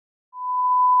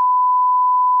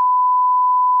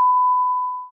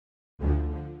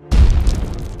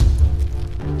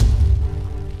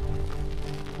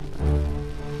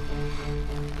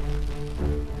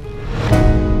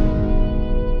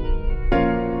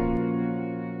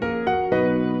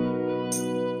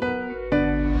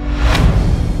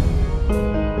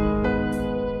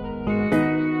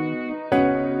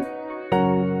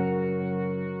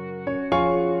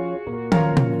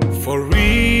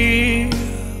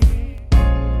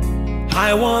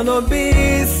I wanna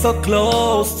be so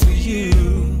close to you.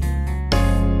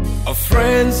 A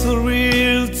friend so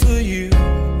real to you,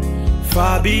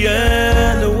 far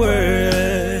beyond the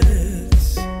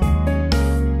words.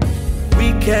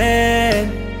 We can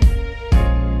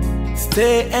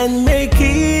stay and make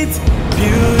it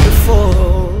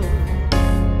beautiful.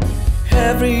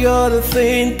 Every other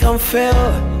thing can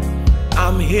fail,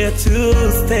 I'm here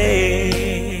to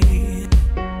stay.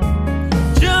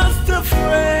 Just a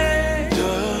friend,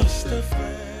 just a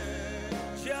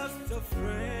friend, just a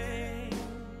friend.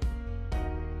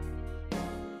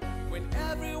 When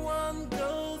everyone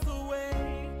goes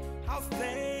away, I'll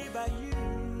stay by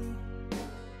you.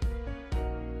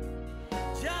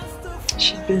 Just a friend.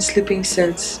 She's been sleeping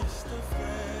since.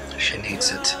 She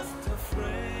needs it.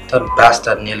 That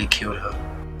bastard nearly killed her.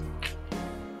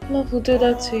 Love will do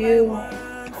that to you.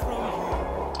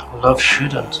 Love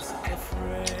shouldn't.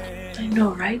 I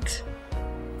know, right?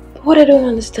 But what I don't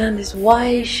understand is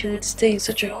why she would stay in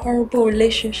such a horrible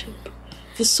relationship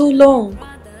for so long.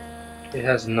 It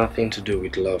has nothing to do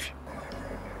with love.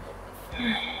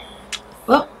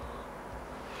 Well,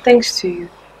 thanks to you,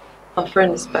 my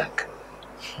friend is back.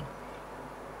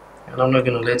 And I'm not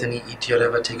gonna let any idiot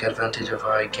ever take advantage of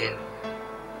her again.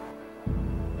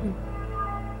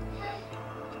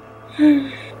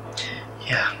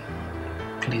 Yeah,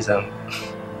 please, I'm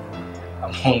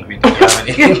hungry. Do you have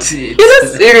anything to eat? You're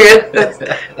not serious.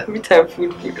 Every time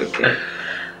food, okay.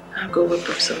 I'll go whip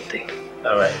up something.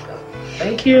 Alright,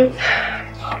 thank you.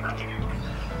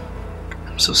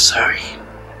 I'm so sorry.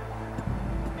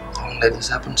 I won't let this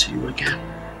happen to you again.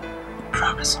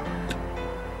 Promise.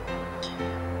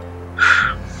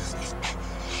 I'll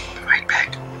be right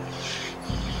back.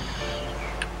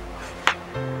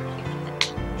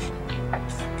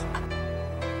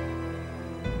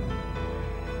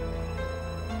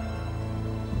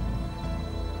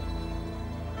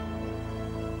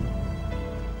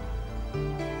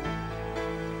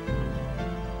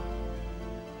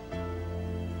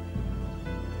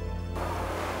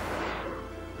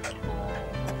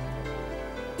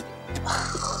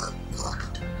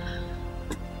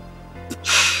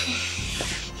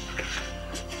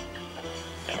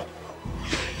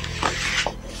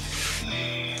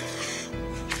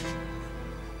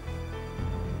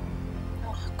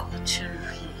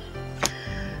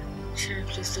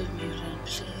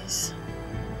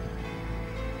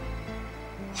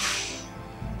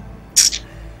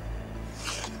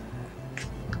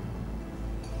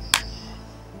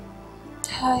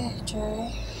 Hi, Jerry.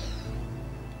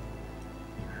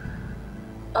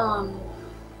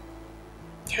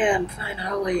 Yeah, I'm fine.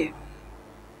 How are you?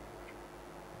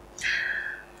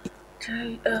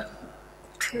 Jerry,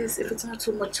 please, if it's not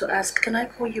too much to ask, can I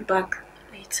call you back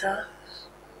later?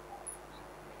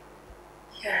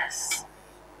 Yes.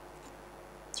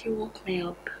 You woke me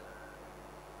up.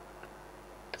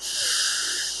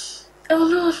 Oh,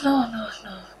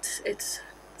 no. It's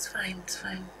fine, it's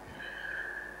fine.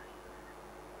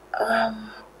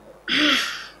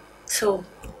 So,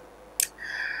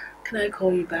 can I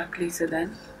call you back later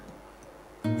then?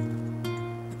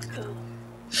 Oh.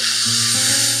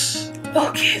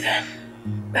 Okay then.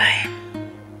 Bye.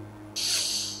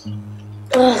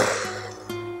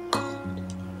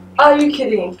 Are you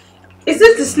kidding? Is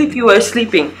this the sleep you were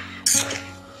sleeping?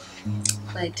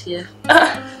 My dear.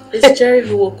 It's Jerry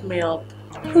who woke me up.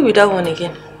 Who with that one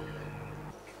again?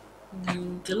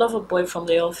 The lover boy from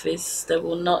the office that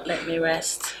will not let me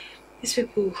rest. These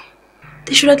people,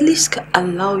 they should at least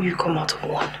allow you come out of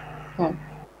one.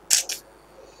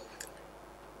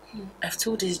 I've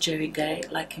told this Jerry guy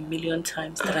like a million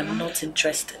times that I'm not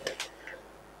interested.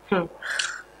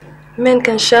 Men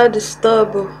can share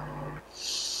disturb.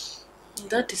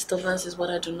 That disturbance is what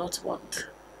I do not want.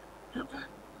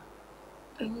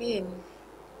 I mean,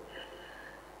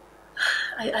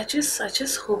 I just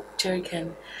hope Jerry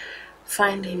can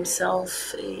find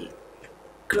himself a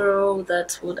girl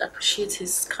that would appreciate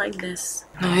his kindness.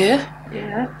 Oh yeah?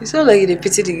 Yeah. You sound like you did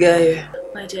pity the guy.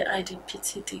 My dear, I did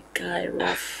pity the guy,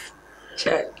 rough.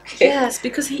 Yes,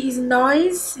 because he is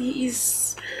nice, he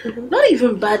is not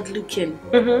even bad looking.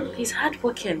 He's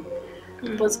hardworking.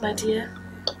 But my dear,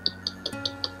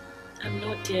 I'm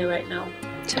not there right now.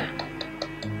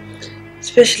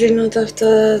 Especially not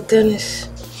after Dennis.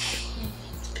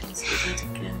 Please do that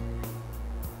again.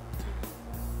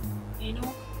 You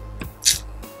know,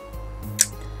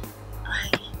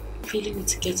 I really need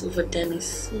to get over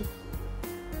Dennis.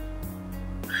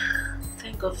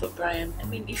 Thank God for Brian. I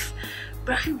mean, if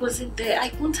Brian wasn't there,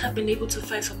 I wouldn't have been able to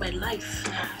fight for my life.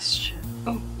 That's true.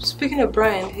 Oh, speaking of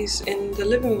Brian, he's in the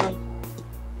living room.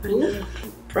 Who?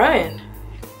 Brian.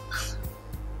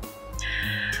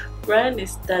 Brian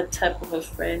is that type of a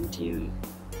friend you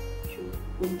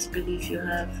wouldn't believe you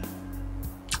have.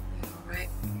 Right.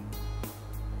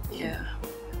 Yeah.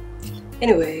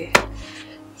 Anyway,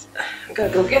 I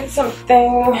gotta go get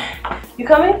something. You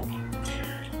coming?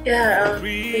 Yeah,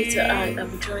 later I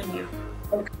will join you.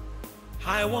 Okay.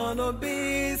 I wanna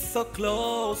be so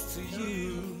close to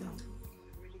you.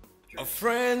 Our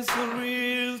friends are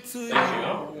real to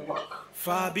you.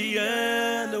 Far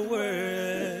beyond the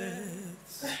words.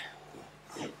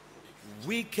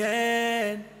 We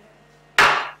can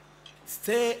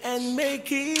stay and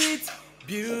make it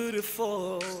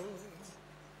beautiful.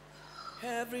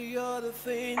 Every other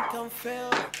thing can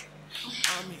fail.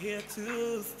 I'm here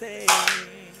to stay.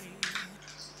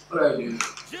 What are you doing?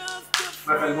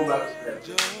 My friend, go back to bed.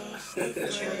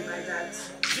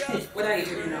 What are you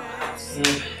doing in our house?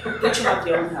 Don't you have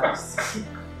your own house?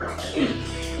 Come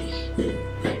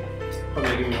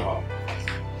here, give me a hug.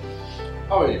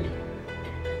 How are you?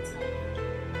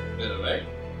 Better, right?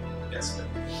 Yes, man.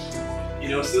 You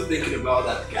know, still thinking about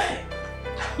that guy.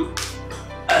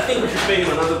 I think we should pay him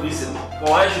another visit.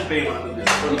 Or I should pay him another visit.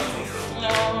 What do you think?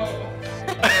 No.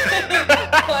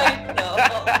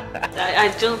 I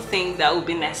don't think that would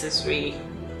be necessary.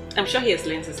 I'm sure he has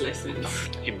learned his lessons.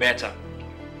 He better.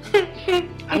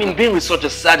 I mean, being with such a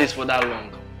sadist for that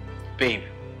long. Babe,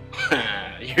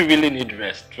 you really need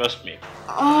rest, trust me.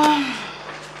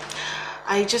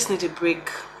 I just need a break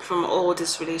from all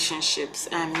these relationships.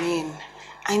 I mean,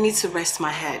 I need to rest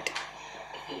my head.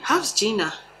 How's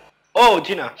Gina? Oh,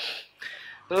 Gina.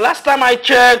 The last time I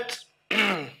checked,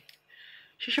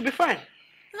 she should be fine.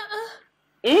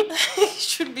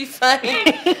 Should be fine.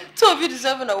 Two of you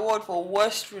deserve an award for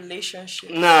worst relationship.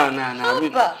 No.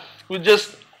 We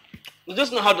just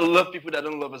know how to love people that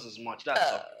don't love us as much. That's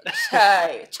all.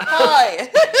 Try.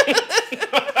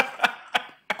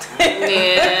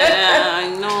 Yeah, I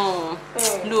know.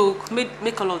 Look,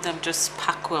 make all of them just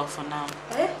pack well for now.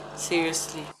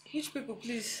 Seriously. Huge people,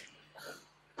 please.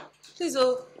 Please,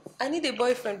 I need a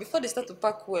boyfriend before they start to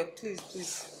pack well.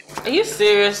 Please. Are you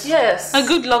serious? Yes.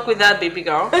 Good luck with that, baby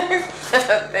girl.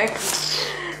 Thanks.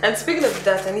 And speaking of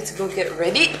that, I need to go get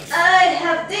ready. I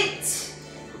have dates.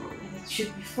 It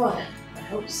should be fun. I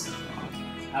hope so.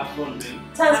 Have fun, babe.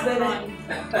 Thanks, baby.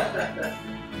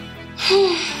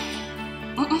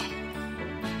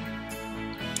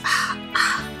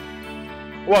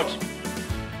 What?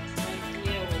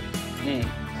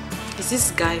 Is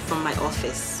this guy from my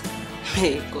office?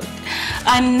 Hey, God.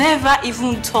 I never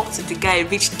even talked to the guy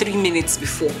reached 3 minutes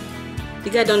before. The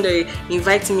guy done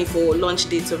inviting me for lunch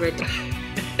dates already.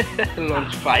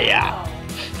 Lunch fire.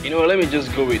 You know, let me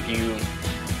just go with you,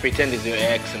 pretend it's your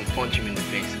ex and punch him in the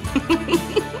face.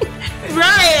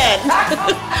 Brian!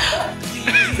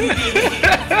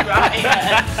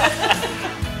 Brian!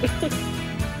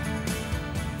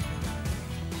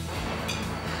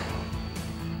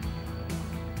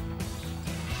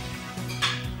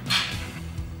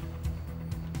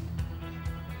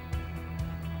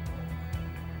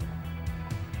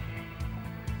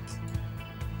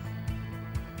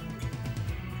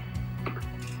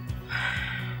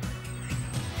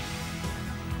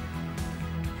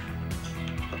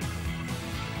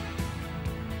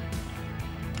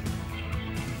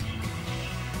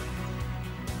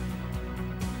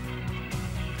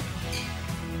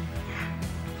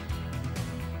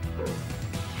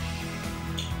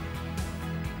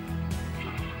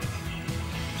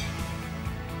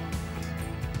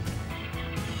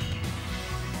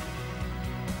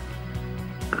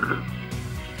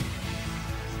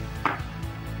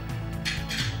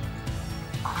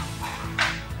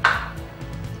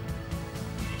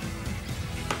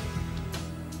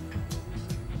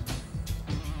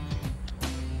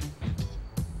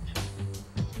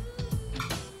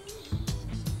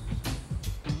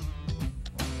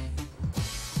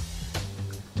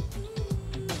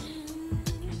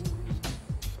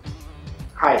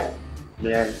 Hi,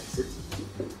 may I sit?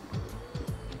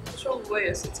 What's wrong with where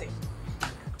you're sitting?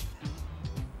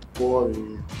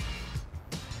 Boring.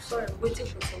 Sorry, I'm waiting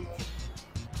for someone.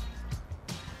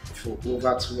 For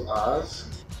over 2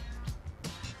 hours?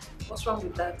 What's wrong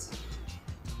with that?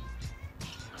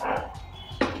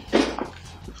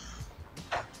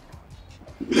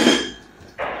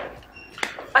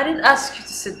 I didn't ask you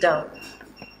to sit down.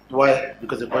 Why?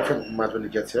 Because the boyfriend will be mad when he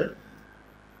gets here?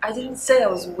 I didn't say I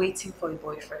was waiting for a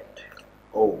boyfriend.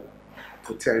 Oh,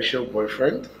 potential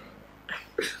boyfriend?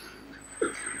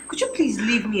 Could you please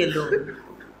leave me alone?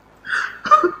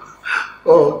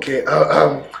 Oh, okay.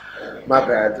 My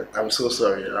bad. I'm so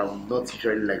sorry. I'm not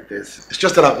usually like this. It's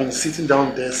just that I've been sitting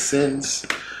down there since,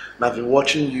 and I've been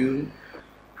watching you,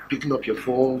 picking up your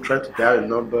phone, trying to dial a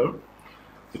number.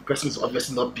 the person is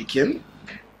obviously not picking.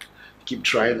 You keep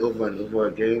trying over and over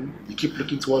again. You keep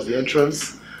looking towards the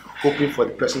entrance, hoping for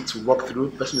the person to walk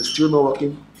through. The person is still not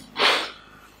walking.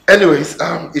 Anyways,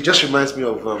 it just reminds me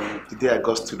of the day I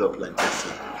got stood up like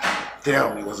this.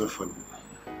 Damn, it wasn't funny.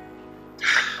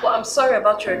 Well, I'm sorry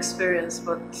about your experience,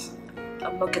 but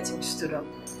I'm not getting stood up.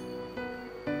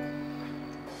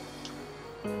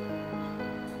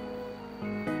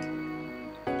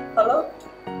 Hello?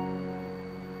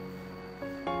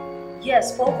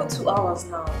 Yes, for over 2 hours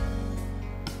now.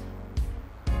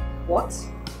 What?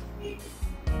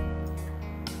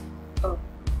 Oh.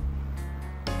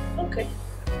 Okay.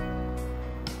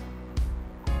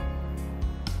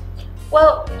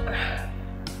 Well,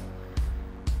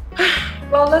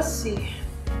 let's see.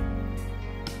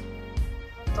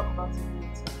 I'll talk about it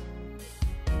later.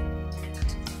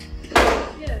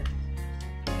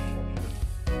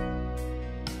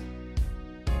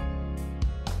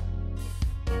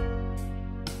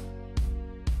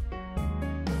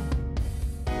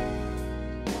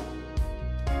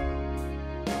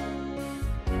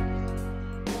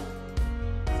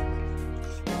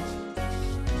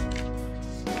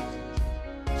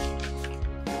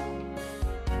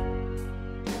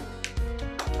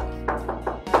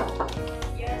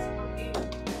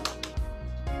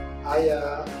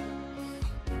 Yeah.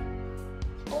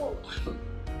 Oh.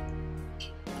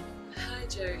 Hi,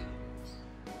 Jerry.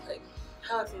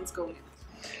 How are things going?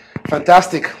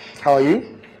 Fantastic. How are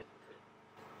you?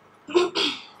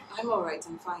 I'm alright,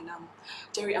 I'm fine.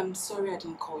 Jerry, I'm sorry I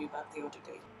didn't call you back the other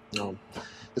day. No,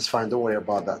 it's fine. Don't worry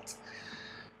about that.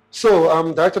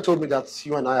 So, director told me that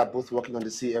you and I are both working on the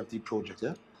CFD project,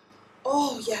 yeah?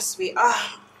 Oh, yes, we are.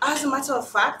 As a matter of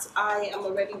fact, I am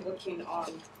already working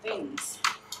on things.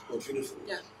 Oh, beautiful.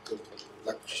 Yeah. Good.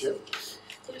 Like to share?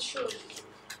 Yeah, sure.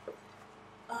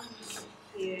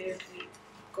 Here we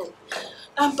go.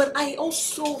 But I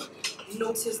also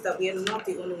noticed that we are not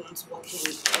the only ones working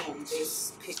on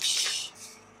this pitch.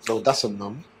 So that's a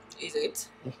numb. Is it?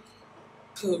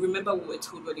 So remember we were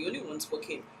told we're the only ones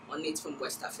working on it from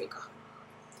West Africa.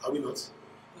 Are we not?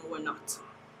 No, we're not.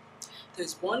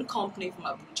 There's one company from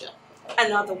Abuja,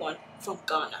 another one from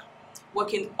Ghana,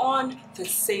 working on the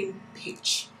same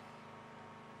pitch.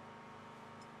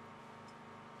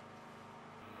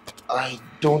 I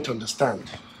don't understand.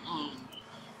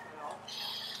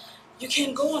 You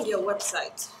can go on their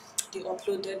website. They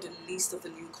uploaded the list of the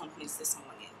new companies this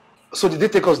morning. So did they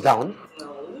take us down?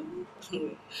 No.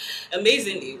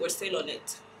 Amazingly, we're still on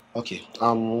it. Okay.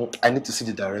 I need to see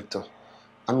the director.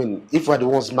 I mean, if we're the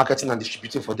ones marketing and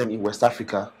distributing for them in West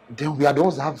Africa, then we are the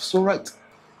ones that have so right.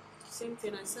 Same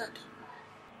thing I said.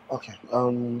 Okay.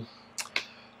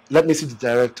 Let me see the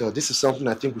director. This is something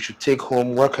I think we should take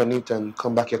home, work on it, and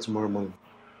come back here tomorrow morning.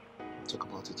 Talk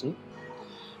about it, hmm?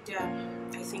 Yeah,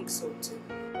 I think so too.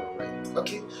 Alright.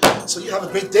 Okay. So you have a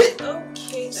great day.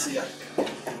 Okay. See ya.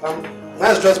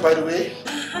 Nice dress, by the way.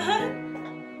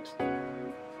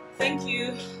 Thank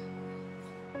you.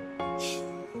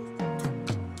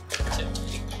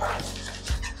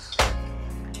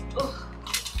 Oh.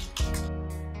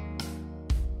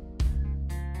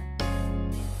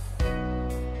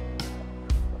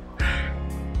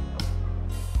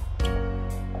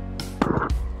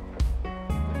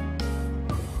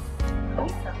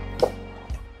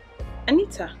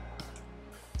 Anita,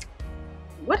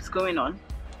 what's going on?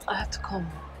 I have to come.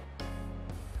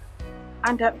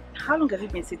 And how long have you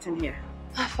been sitting here?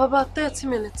 For about 30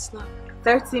 minutes now.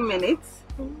 30 minutes?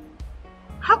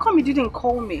 How come you didn't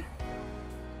call me?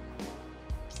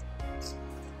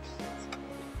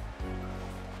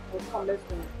 Well, come, let's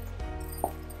go.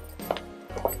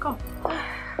 Come.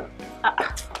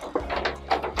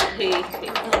 Hey.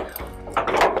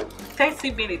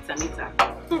 30 minutes, Anita.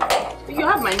 You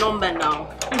have my number now.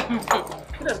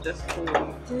 Could have just told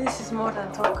me. This is more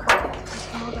than talk.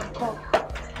 It's more than talk.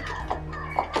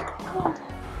 Come on.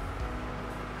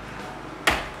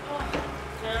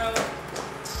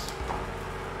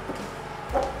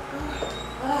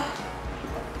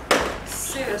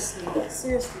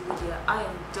 Seriously, Lydia, I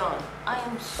am done. I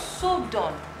am so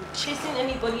done with chasing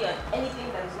anybody and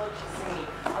anything that is not chasing me.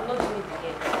 I'm not doing it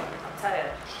again. I'm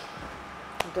tired.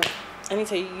 But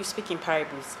Anita, you speak in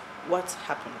parables. What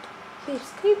happened?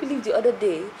 Babes, can you believe the other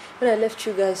day when I left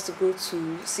you guys to go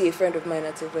to see a friend of mine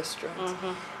at a restaurant?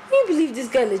 Can you believe this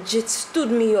guy legit stood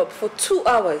me up for 2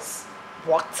 hours?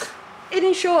 What? He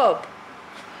didn't show up.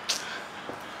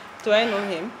 Do I know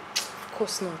him? Of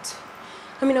course not.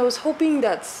 I mean, I was hoping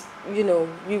that, you know,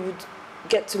 we would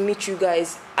get to meet you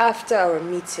guys after our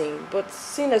meeting. But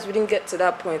seeing as we didn't get to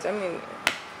that point, I mean,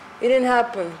 it didn't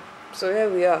happen. So here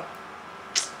we are.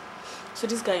 So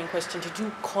this guy in question, did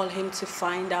you call him to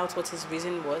find out what his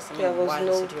reason was? I mean, There was why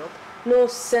he stood you up? no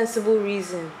sensible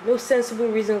reason. No sensible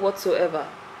reason whatsoever.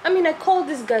 I mean, I called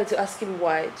this guy to ask him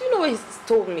why. Do you know what he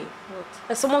told me? What?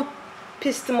 That someone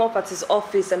pissed him off at his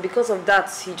office, and because of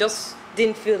that, he just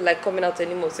didn't feel like coming out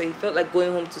anymore, so he felt like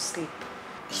going home to sleep.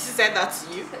 He said that to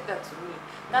you? He said that to me.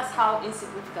 That's how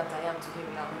insignificant I am to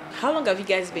him now. How long have you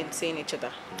guys been seeing each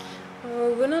other?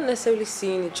 We're not necessarily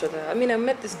seeing each other. I mean, I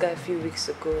met this guy a few weeks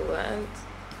ago, and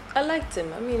I liked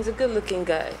him. I mean, he's a good-looking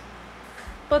guy.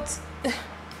 But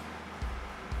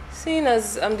seeing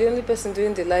as I'm the only person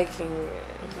doing the liking,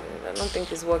 I don't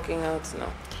think it's working out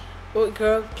now. Well,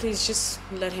 girl, please just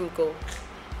let him go.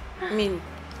 I mean,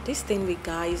 this thing with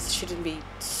guys shouldn't be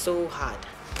so hard.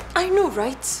 I know,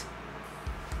 right?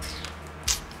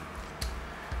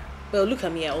 Well, look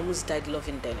at me, I almost died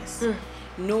loving Dennis.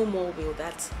 No more will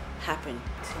that happen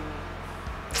to me.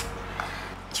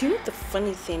 Do you know the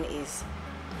funny thing is,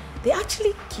 they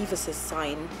actually give us a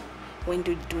sign when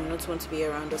they do not want to be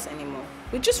around us anymore.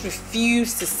 We just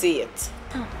refuse to see it.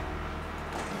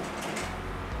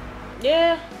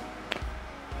 Yeah.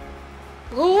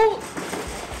 Who?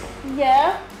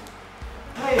 Yeah.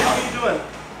 Hey, how are you doing?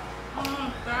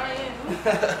 Brian.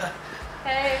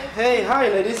 Hey. Hey, hi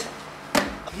ladies.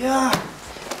 Yeah.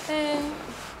 Hey.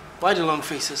 Why the long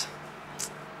faces?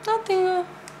 Nothing.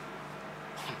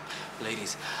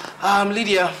 Ladies.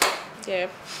 Lydia. Yeah.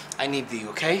 I need thee,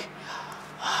 okay?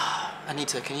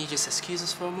 Anita, can you just excuse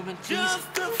us for a moment, please?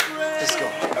 Let's go.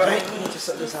 Alright, let me just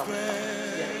sort this out.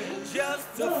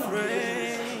 Just a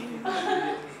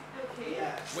friend.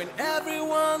 When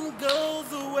everyone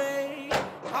goes away,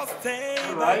 I'll stay.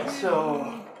 Alright,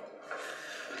 so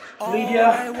All Lydia.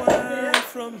 I want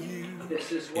from you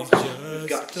This is what is we've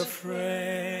got. just a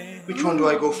friend. Which one do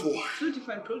I go for? 2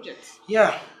 different projects.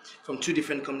 Yeah, from 2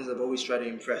 different companies I've always tried to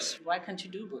impress. Why can't you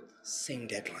do both? Same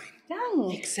deadline.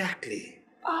 Dang. Exactly.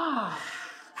 Ah.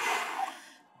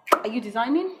 Are you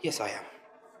designing? Yes, I am.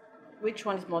 Which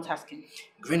one is more tasking?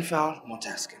 Green file, more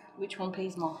tasking. Which one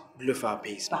pays more? Blue file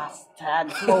pays more.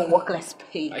 Bastard. More work, less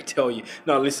pay. I tell you.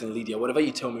 Now listen, Lydia, whatever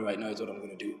you tell me right now is what I'm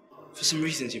going to do. For some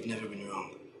reasons, you've never been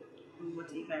wrong.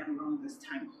 What if I'm wrong this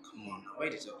time? Come on, now,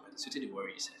 wait it up. It's the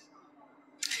worry, yourself.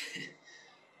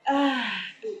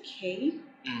 Okay.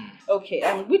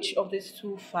 Okay, which of these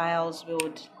 2 files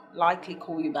would likely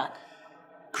call you back?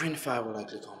 Green file will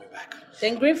likely call me back.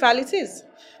 Then green file it is.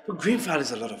 But green file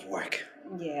is a lot of work.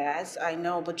 Yes, I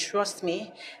know, but trust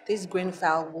me, this green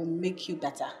file will make you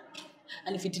better.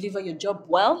 And if you deliver your job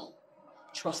well,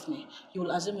 trust me, you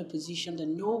will assume a position that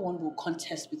no one will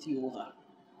contest with you over.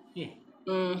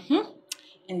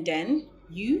 And then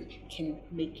you can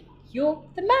make your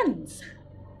demands.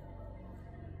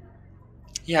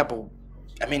 Yeah, but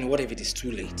I mean, what if it is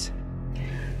too late?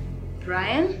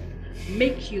 Brian,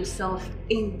 make yourself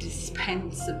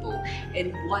indispensable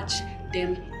and watch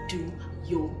them do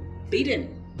your bidding.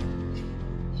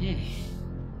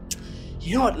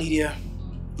 You know what, Lydia?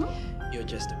 You're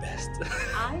just the best.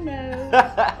 I know.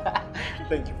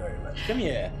 Thank you very much. Come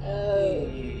here.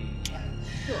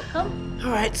 Welcome.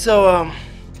 Alright, so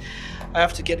I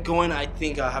have to get going. I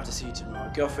think I'll have to see you tomorrow.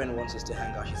 Girlfriend wants us to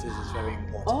hang out. She says it's very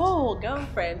important. Oh,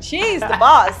 girlfriend. She's the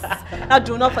boss. Now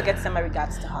do not forget to send my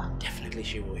regards to her. Definitely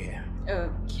she will hear.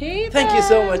 Okay. Thank you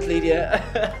so much, Lydia.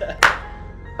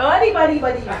 Buddy.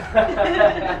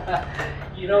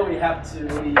 You know we have to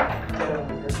really get on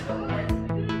with this one.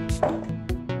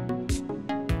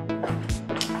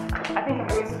 I think I'm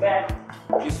going to bed.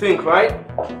 You think, right?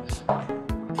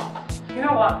 You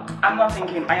know what? I'm not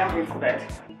thinking. I am going to bed.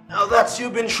 Now that's you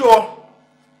been sure.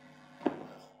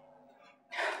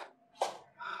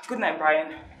 Good night,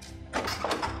 Brian.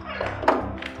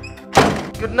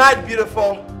 Good night,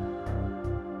 beautiful.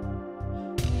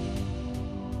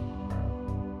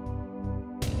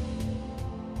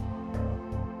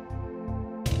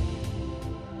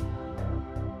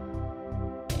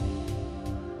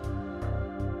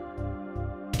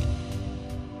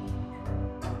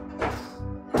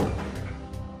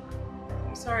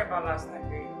 I'm sorry about last night,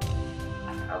 babe.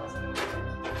 I was in the mood.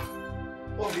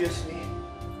 Obviously.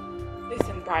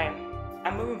 Listen, Brian.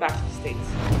 I'm moving back to the States.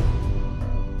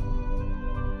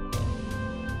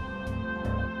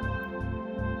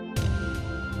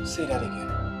 Say that again.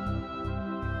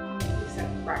 Listen,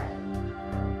 Brian.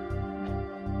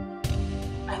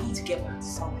 I need to get back to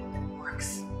something that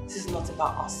works. This is not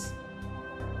about us.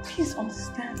 Please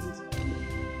understand.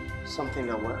 Something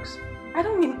that works. I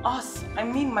don't mean us. I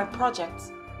mean my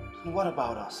project. And what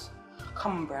about us?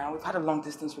 Come on, Brian. We've had a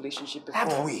long-distance relationship before.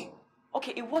 Have we?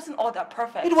 Okay, it wasn't all that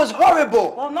perfect. It was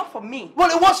horrible. Well, not for me. Well,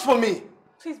 it was for me.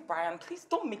 Please, Brian, please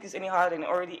don't make this any harder than it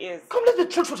already is. Come, let's be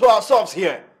truthful to ourselves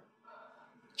here.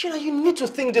 Gina, you need to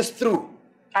think this through.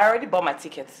 I already bought my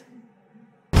tickets.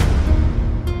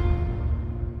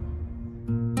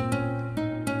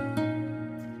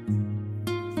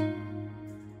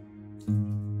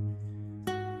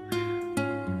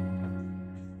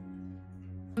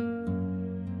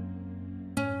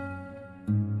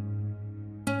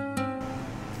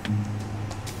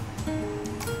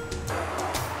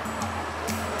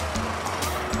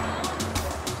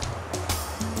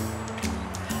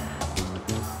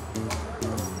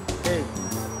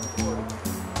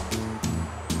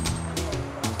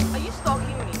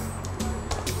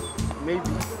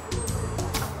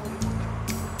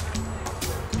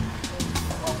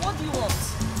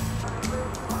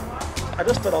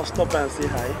 I'll stop by and say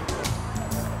hi.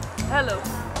 Hello.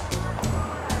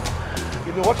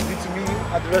 You know what you did to me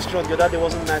at the restaurant the other day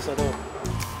wasn't nice at all.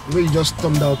 The way you just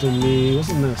stormed out on me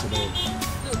wasn't nice at all.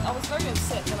 Look, I was very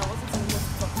upset and I wasn't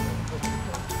supposed to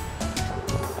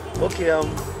talk to you. Okay,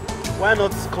 why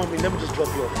not come in? Let me just drop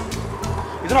you off.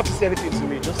 You don't have to say anything to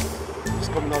me.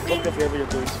 Just come in. I'll drop you off wherever you're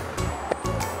going to.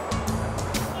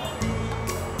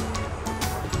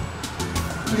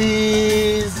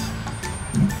 Please.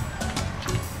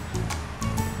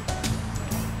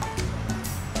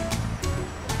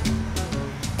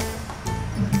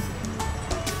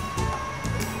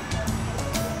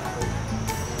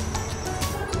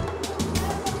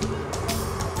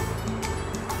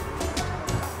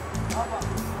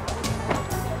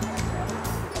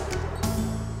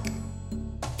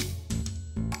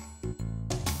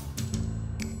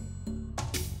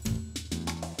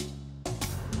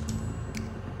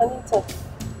 Anita.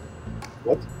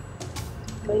 What?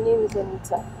 My name is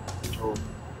Anita. Oh.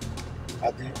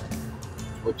 Abil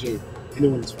or Jane.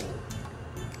 Anyone is fine.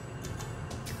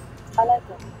 I like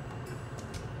her.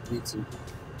 Me too.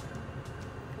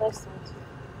 Nice to meet you.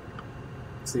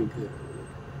 Same here.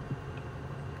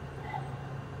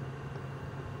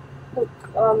 Look,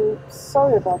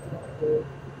 sorry about the other day.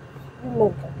 You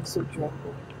men can be so drunk.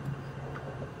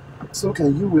 So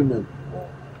can you women.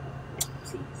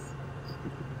 Please.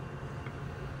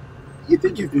 You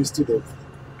think you've been stood up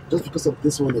just because of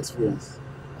this one experience?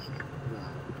 Nah,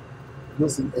 I've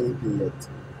not seen anything yet.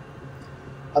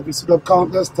 I've been stood up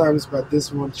countless times by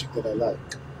this one chick that I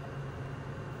like.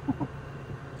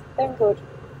 Thank God.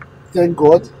 Thank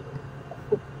God?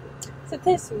 It's a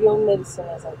taste of your own medicine,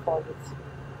 as I call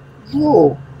it.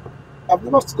 No, I've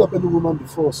never stood up any woman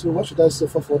before, so why should I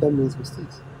suffer for other men's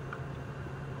mistakes?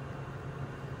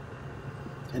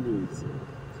 Anyways,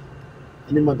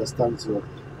 any man that stands up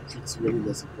treats you any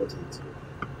less important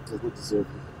does not deserve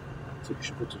you, so you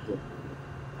should go to bed.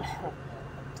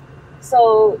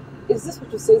 So, is this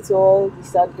what you say to all the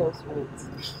sad girls you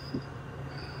meet?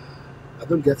 I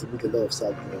don't get to meet a lot of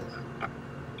sad girls,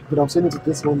 but I'm saying it to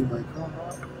this one in my car.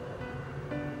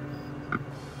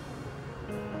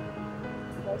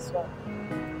 Nice one.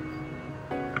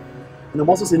 And I'm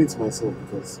also saying it to myself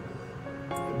because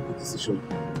I made a decision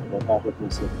about how I hurt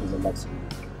myself because I like someone.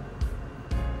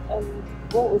 And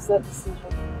what was that decision?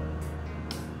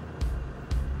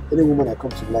 Any woman I come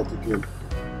to like again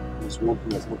must want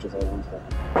me as much as I want her.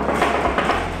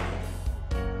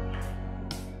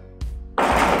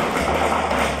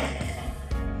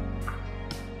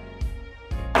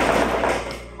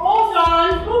 Hold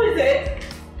on, who is it?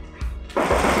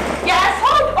 Yes,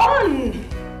 hold on.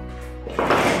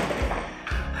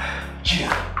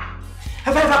 Gina,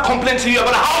 have I ever complained to you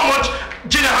about how much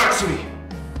Gina hurts me?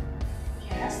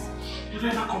 Yes. Have I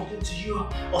ever complained to you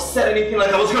or said anything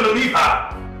like I was going to leave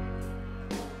her?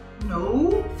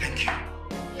 No. Thank you.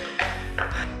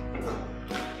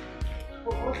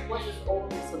 What is all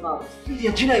this about?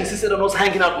 Lydia, Gina insisted on us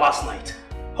hanging out last night.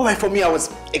 Alright, for me, I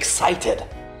was excited.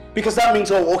 Because that means,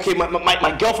 oh, okay,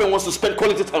 my girlfriend wants to spend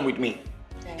quality time with me.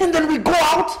 Okay. And then we go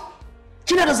out.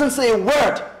 Gina doesn't say a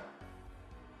word.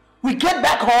 We get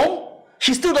back home.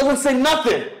 She still doesn't say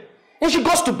nothing. And she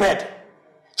goes to bed.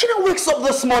 Gina wakes up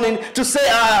this morning to say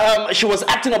she was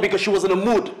acting up because she was in a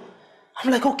mood.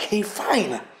 I'm like, okay,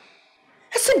 fine.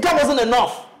 As if that wasn't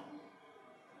enough.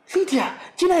 Lydia,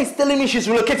 Gina is telling me she's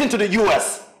relocating to the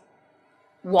US.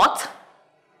 What?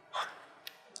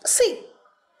 See,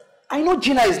 I know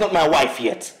Gina is not my wife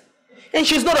yet. And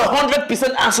she's not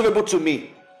 100% answerable to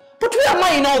me. But where am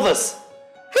I in all this?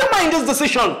 Where am I in this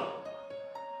decision?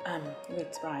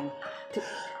 Wait, Brian.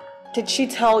 Did she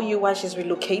tell you why she's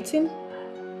relocating?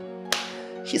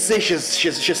 She says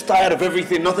she's tired of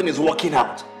everything, nothing is working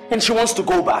out. And she wants to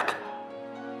go back.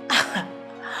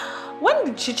 When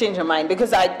when did she change her mind?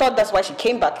 Because I thought that's why she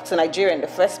came back to Nigeria in the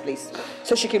first place.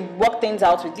 So she can work things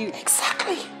out with you.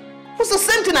 Exactly. It was the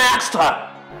same thing I asked her.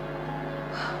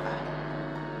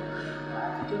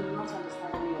 I do not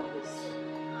understand any of this.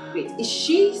 Wait, is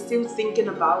she still thinking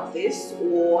about this,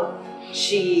 or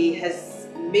she has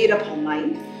made up her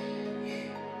mind?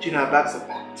 Gina, that's a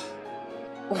fact.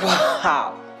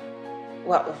 Wow.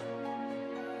 Wow.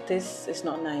 This is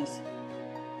not nice.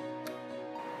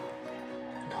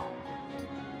 No.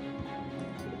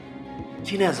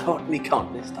 Gina has hurt me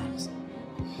countless times.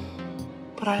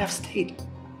 But I have stayed.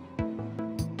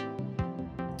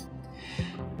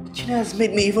 Gina has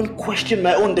made me even question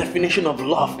my own definition of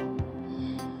love.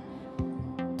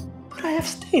 But I have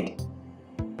stayed.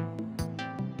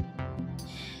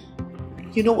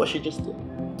 You know what she just did?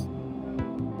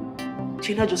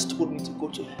 Gina just told me to go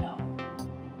to hell.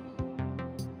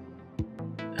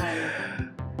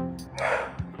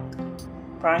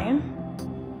 Brian?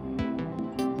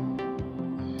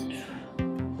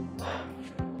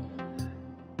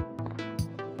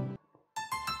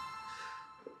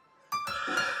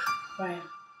 Brian.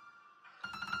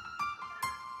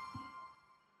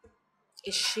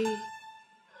 Is she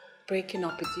breaking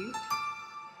up with you?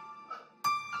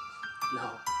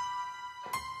 No.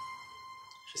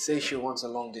 She says she wants a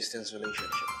long-distance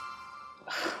relationship.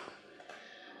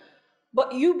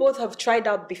 But you both have tried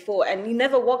out before and it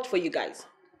never worked for you guys.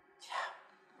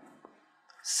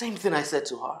 Same thing I said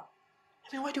to her.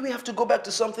 I mean, why do we have to go back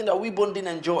to something that we both didn't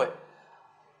enjoy?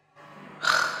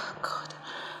 God.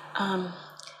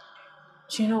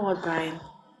 Do you know what, Brian?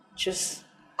 Just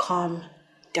calm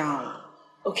down,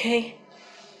 okay?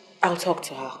 I'll talk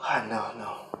to her.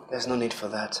 No. There's no need for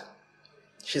that.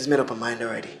 She's made up her mind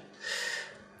already.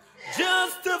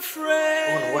 Just a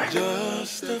friend. Won't work.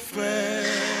 Just a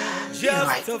friend.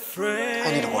 Just a friend.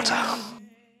 I need water.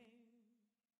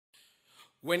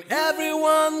 When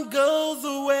everyone goes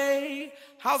away,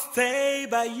 I'll stay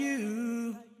by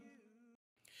you.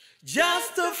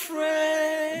 Just a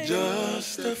friend.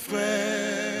 Just a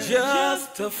friend.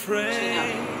 Just a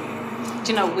friend.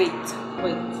 Gina, wait.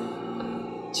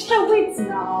 Gina, wait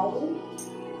now.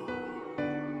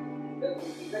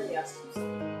 Let me ask you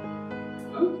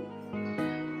something.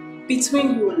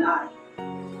 Between you and I,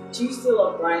 do you still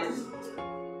love Brian?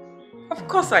 Of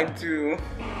course I do.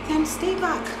 Then stay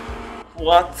back.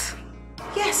 What?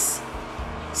 Yes,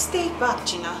 stay back,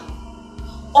 Gina.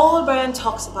 All Brian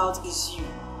talks about is you.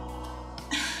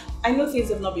 I know things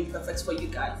have not been perfect for you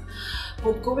guys,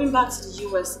 but going back to the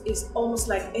US is almost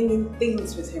like ending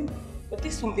things with him. But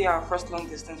this won't be our first long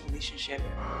distance relationship.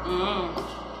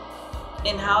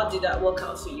 And how did that work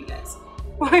out for you guys?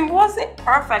 Well, it wasn't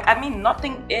perfect. I mean,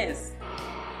 nothing is.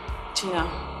 Gina,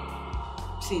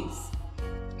 please.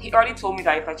 He already told me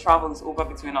that if I travel, it's over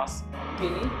between us.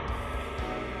 Really?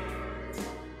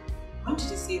 When did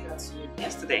he say that to you?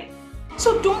 Yesterday.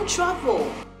 So don't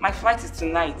travel. My flight is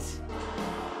tonight.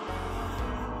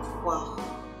 Wow.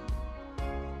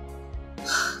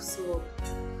 So,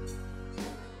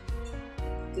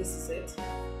 this is it.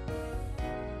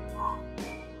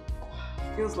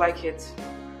 Feels like it.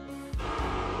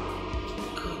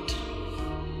 Good.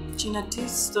 Gina,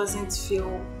 this doesn't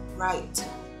feel right.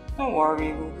 Don't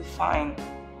worry, we'll be fine.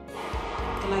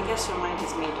 Then I guess your mind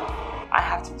is made up. I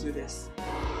have to do this.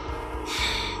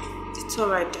 It's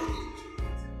alright then.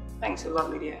 Thanks a lot,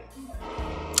 Lydia.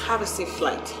 Have a safe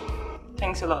flight.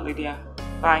 Thanks a lot, Lydia.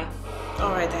 Bye.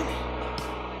 Alright then.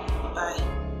 Bye.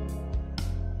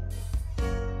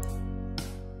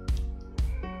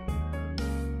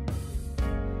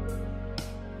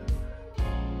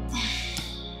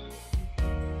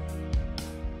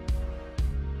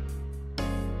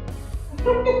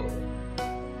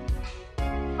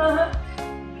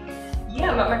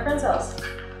 Yeah, I'm at my friend's house.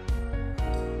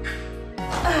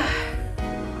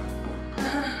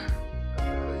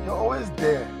 You're always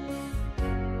there.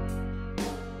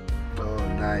 Oh,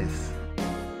 nice.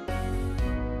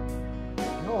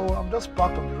 No, I'm just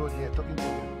parked on the road here talking to you.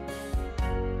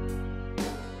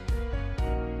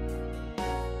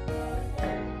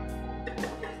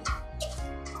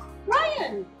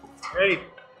 Ryan! Hey,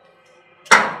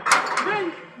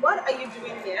 Ryan, what are you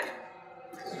doing here?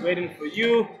 waiting for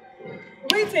you.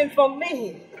 Waiting for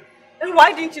me. And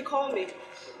why didn't you call me?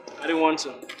 I didn't want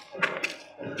to.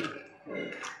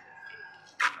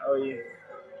 How are you?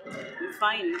 I'm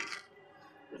fine.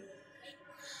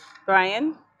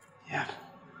 Brian? Yeah,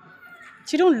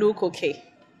 You don't look okay.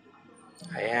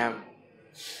 I am.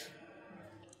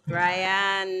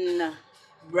 Brian.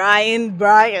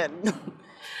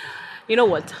 You know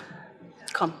what?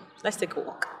 Come, let's take a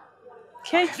walk.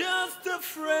 Okay. Just a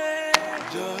friend,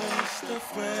 just a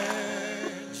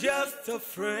friend, just a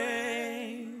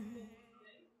friend.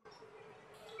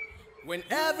 When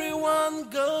everyone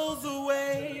goes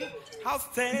away, I'll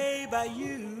stay by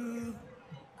you.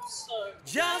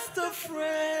 Just a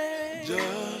friend,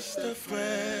 just a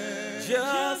friend,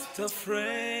 just a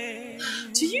friend.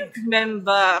 Do you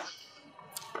remember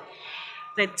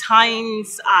the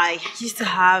times I used to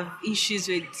have issues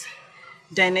with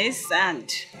Dennis and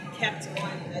kept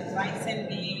on advising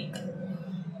me,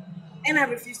 and I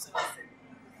refused to listen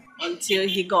until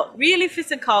he got really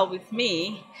physical with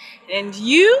me, and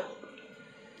you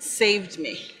saved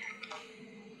me.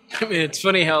 I mean, it's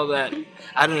funny how that,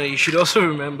 I don't know, you should also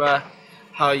remember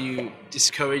how you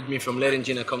discouraged me from letting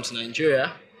Gina come to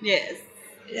Nigeria. Yes.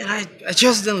 And I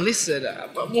just didn't listen.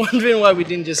 I'm wondering why we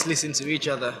didn't just listen to each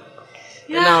other.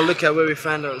 Yeah. And now look at where we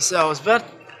find ourselves. But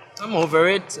I'm over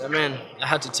it. I mean, I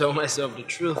had to tell myself the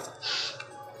truth.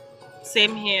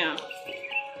 Same here.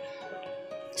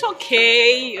 It's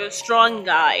okay, you're a strong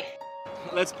guy.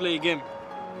 Let's play a game.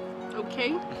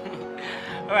 Okay.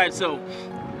 Alright, so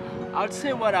I'll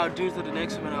say what I'll do to the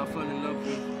next woman I'll fall in love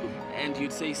with, and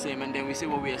you'd say same, and then we say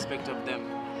what we expect of them.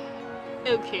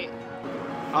 Okay.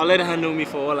 I'll let her know me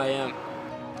for all I am.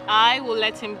 I will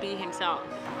let him be himself.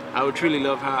 I would truly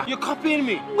love her. You're copying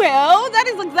me. Well, that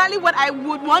is exactly what I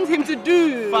would want him to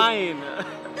do. Fine.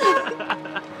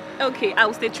 Okay, I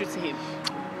will stay true to him.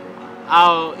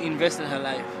 I'll invest in her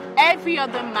life. Every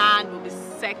other man will be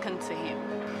second to him.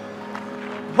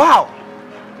 Wow!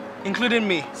 Including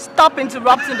me. Stop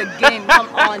interrupting the game, come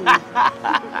on.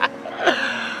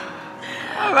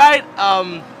 Alright,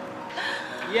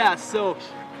 yeah, so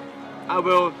I'll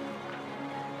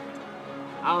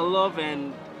love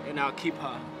and I'll keep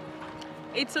her.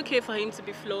 It's okay for him to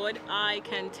be flawed. I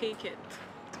can take it.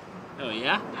 Oh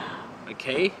yeah?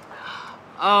 Okay.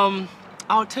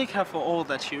 I'll take her for all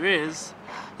that she is.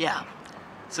 Yeah.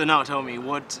 So now tell me,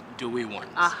 what do we want?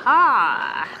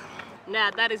 Aha!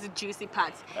 Now that is a juicy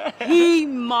part. He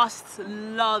must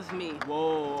love me.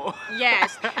 Whoa.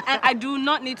 Yes, and I do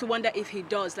not need to wonder if he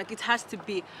does. Like, it has to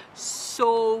be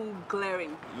so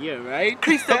glaring. Yeah, right?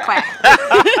 Crystal clear.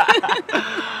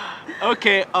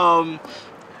 Okay,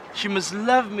 she must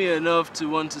love me enough to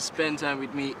want to spend time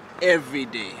with me every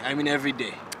day. I mean every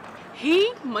day.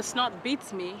 He must not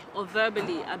beat me or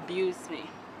verbally abuse me.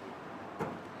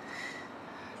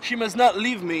 She must not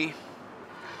leave me,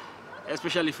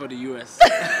 especially for the US.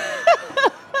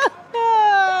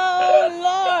 Oh,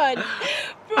 Lord.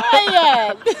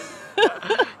 Brian.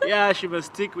 Yeah, she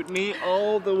must stick with me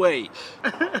all the way.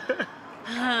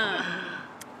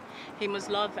 He must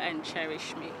love and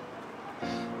cherish me.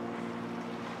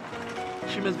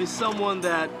 She must be someone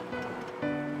that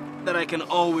I can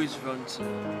always run to.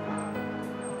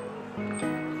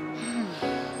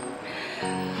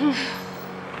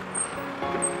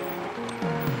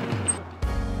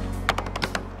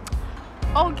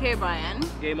 Okay, Brian.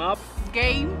 Game up?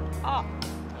 Game up.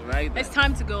 All right. It's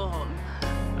time to go home.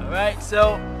 All right,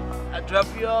 so I drop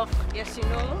you off. Yes, you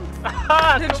know.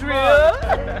 The drill.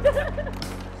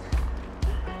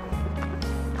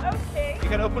 Okay. You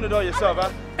can open the door yourself, huh?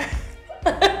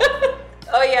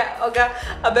 Oh yeah, Oga,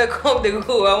 I better come the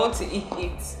go. I want to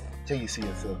eat. Till you see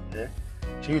yourself, yeah?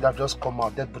 She would have just come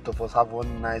out, let both of us have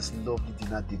one nice, lovely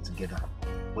dinner date together.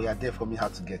 But you're there for me how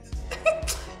to get.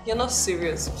 You're not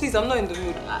serious. Please, I'm not in the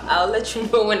mood. I'll let you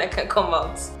know when I can come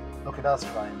out. Okay, that's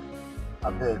fine. I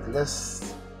beg,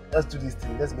 let's do this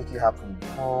thing. Let's make it happen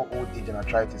before old age and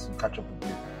arthritis will catch up with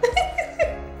you.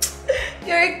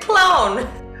 You're a clown.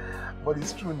 But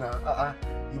it's true now.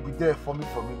 You'll be there for me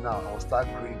now. I'll start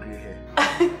grey hair.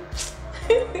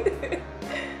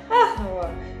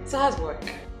 So how's work?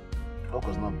 Work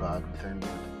was not bad, thank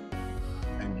God.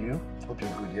 And you? Hope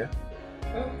you're good, yeah?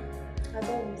 As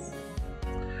always.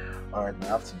 Alright, now I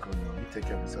have to go now. You take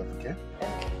care of yourself, okay?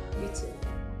 Okay, you too.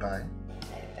 Bye.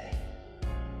 Bye-bye.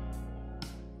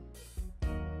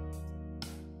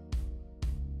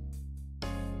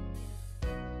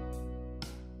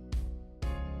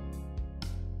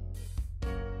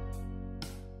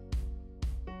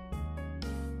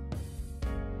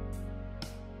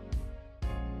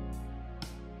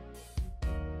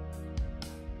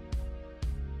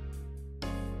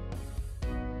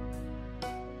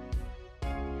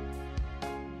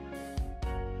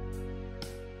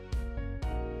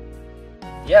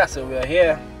 Yeah, so we're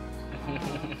here.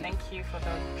 Thank you for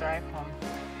the drive home.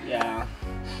 Yeah.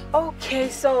 Okay,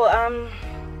 so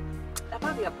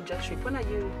about the Abuja trip, when are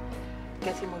you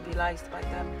getting mobilized by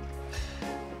them?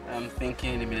 I'm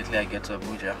thinking immediately I get to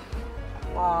Abuja.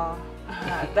 Wow.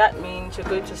 That means you're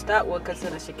going to start work as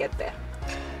soon as you get there.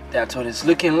 That's what it's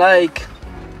looking like.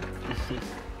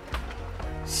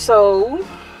 So,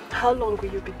 how long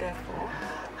will you be there for?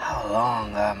 How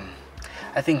long?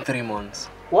 I think 3 months.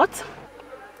 What?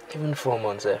 Even 4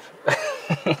 months, F.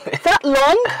 That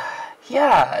long?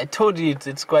 Yeah, I told you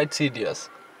it's quite tedious.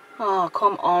 Oh,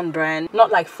 come on, Brian.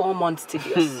 Not like 4 months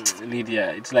tedious.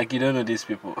 Lydia, it's like you don't know these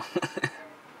people.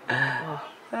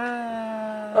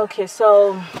 Okay,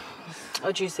 so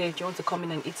what do you say? Do you want to come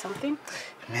in and eat something?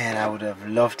 Man, I would have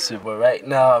loved to, but right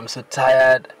now I'm so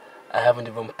tired. I haven't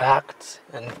even packed,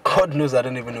 and God knows I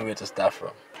don't even know where to start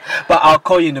from. But I'll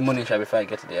call you in the morning, Sha, before I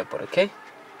get to the airport, okay?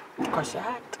 Of course you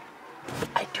had.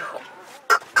 I do.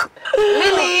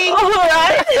 Really?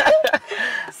 Alright.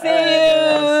 See you.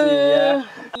 See ya.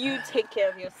 You take care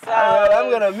of yourself.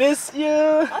 I'm gonna miss you.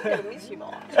 I'm gonna miss you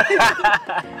more.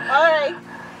 Alright.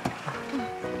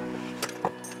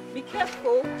 Be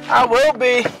careful. I will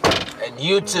be. And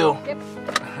you too. Yep.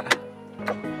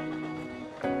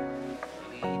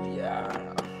 Lydia.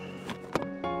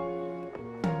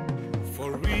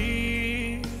 For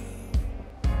real,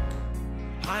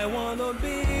 I wanna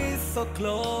be so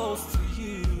close to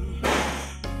you.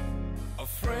 A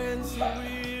friend so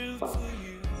real to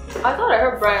you. I thought I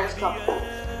heard Brian's talk.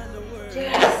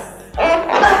 Yes.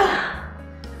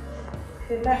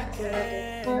 He left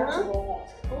already.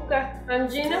 Okay. And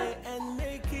Gina?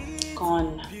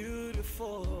 Gone.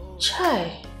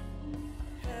 Chai.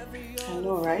 I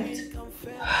know, right?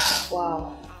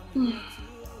 Wow.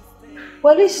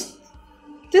 Well, at least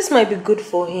this might be good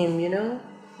for him, you know?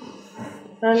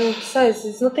 And besides,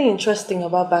 there's nothing interesting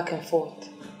about back and forth.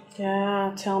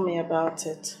 Yeah, tell me about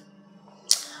it.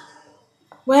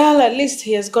 Well, at least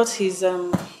he has got his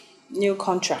new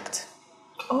contract.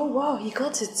 Oh, wow, he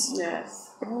got it.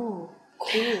 Yes. Oh,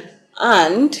 cool.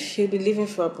 And he'll be leaving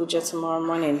for Abuja tomorrow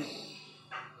morning.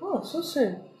 Oh, so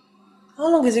soon. How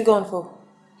long is he gone for?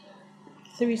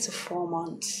 3 to 4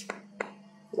 months.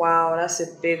 Wow, that's a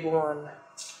big one.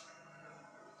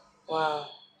 Wow.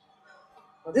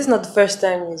 Well, this is not the first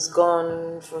time he's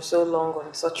gone for so long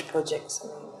on such projects. I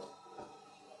mean,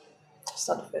 it's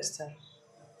not the first time.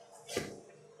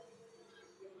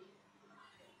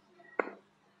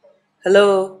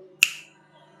 Hello?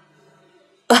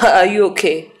 Are you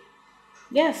okay?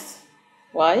 Yes.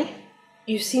 Why?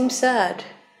 You seem sad.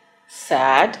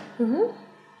 Sad? Mm-hmm.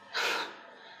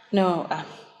 No,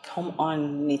 come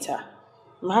on, Nita.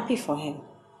 I'm happy for him.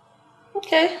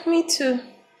 Okay, me too.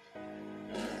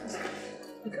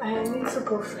 I need to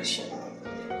go freshen.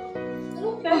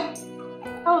 Okay.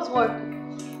 How's work?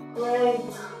 Great.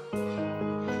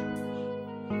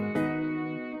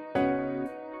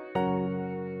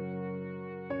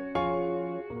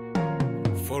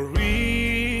 For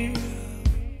real,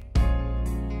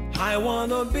 I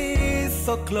wanna be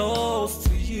so close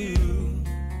to you.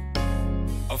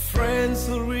 A friend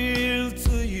so real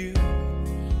to you,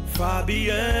 far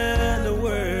beyond the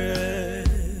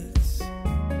words.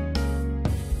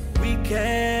 We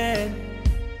can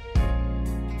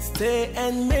stay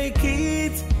and make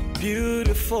it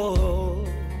beautiful.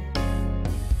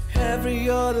 Every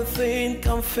other thing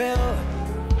can fail.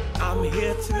 I'm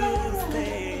here to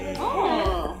stay.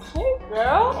 Oh, hey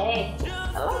girl. Hey,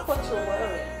 I like what you're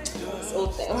wearing. This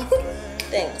old thing.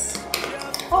 Thanks.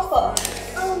 Papa.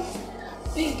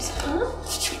 Babes, huh?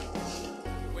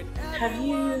 Have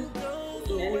you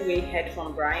in any way heard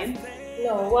from Brian?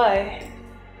 No, why?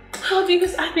 Oh,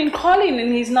 because I've been calling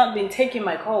and he's not been taking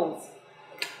my calls.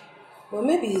 Well,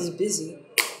 maybe he's busy.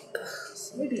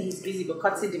 Maybe he's busy, but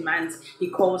Kotsi demands he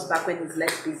calls back when he's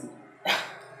less busy.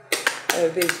 Oh,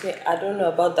 babes, I don't know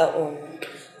about that one.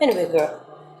 Anyway, girl.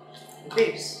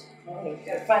 Babes, you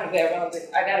gotta find a way around it.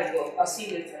 I gotta go. I'll see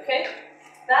you later, okay?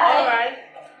 Bye. Alright.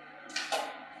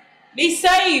 Be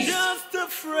safe! Just a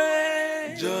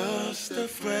friend, just a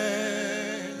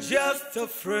friend, just a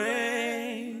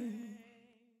friend.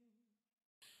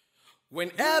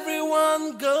 When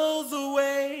everyone goes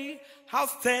away, I'll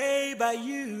stay by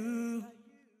you.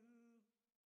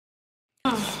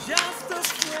 Just a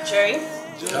friend, Jerry?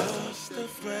 just a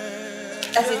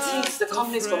friend. As it is, the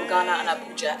companies from Ghana and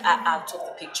Abuja are out of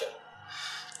the picture.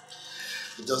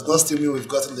 It does not still mean we've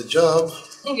gotten the job.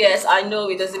 Yes, I know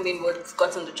it doesn't mean we've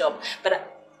gotten the job,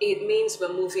 but it means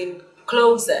we're moving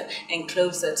closer and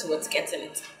closer towards getting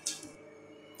it.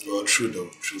 Oh, true though.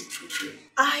 True.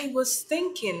 I was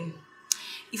thinking,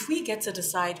 if we get to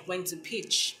decide when to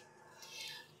pitch,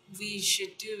 we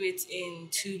should do it in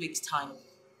 2 weeks' time.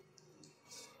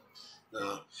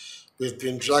 Now, we've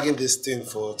been dragging this thing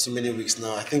for too many weeks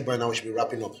now. I think by now we should be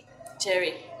wrapping up.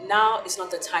 Jerry, now is not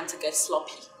the time to get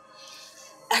sloppy.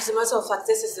 As a matter of fact,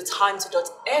 this is the time to dot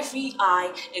every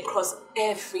I and cross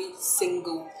every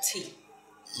single T.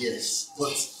 Yes,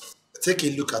 but take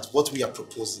a look at what we are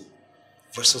proposing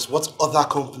versus what other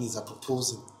companies are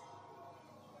proposing.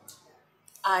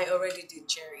 I already did,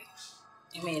 Jerry.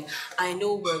 I mean, I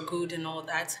know we're good and all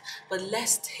that, but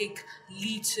let's take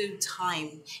little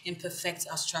time and perfect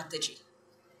our strategy.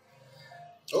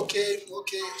 Okay,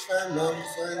 fine, ma'am,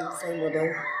 fine,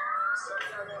 madam.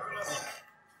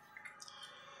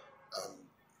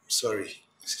 Sorry,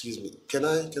 excuse me. Can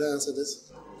I answer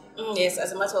this? Yes,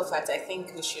 as a matter of fact, I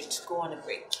think we should go on a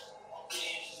break.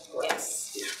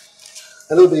 Yes. Yeah.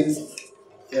 Hello, baby.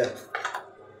 Yeah.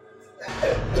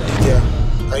 Lydia,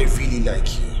 I really like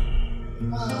you.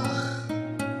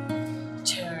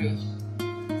 Jerry,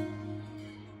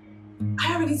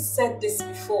 I already said this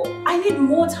before. I need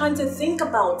more time to think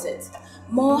about it.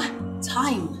 More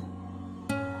time.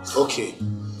 Okay.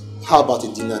 How about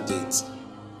a dinner date?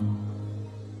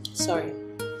 Sorry,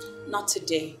 not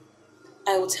today.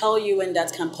 I will tell you when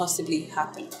that can possibly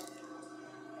happen.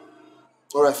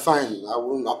 Alright, fine. I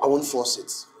won't force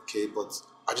it, okay? But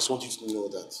I just want you to know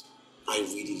that I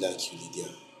really like you, Lydia.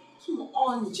 Come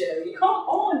on, Jerry. Come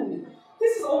on.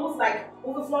 This is almost like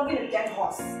overflogging a dead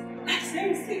horse. Like,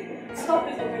 seriously, stop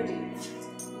it already.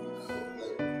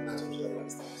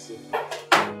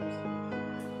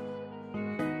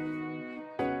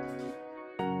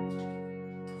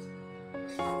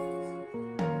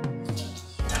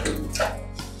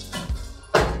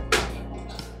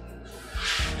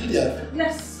 Lydia?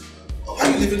 Yes. Why are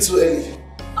you leaving so early?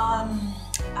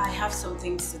 I have some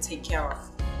things to take care of.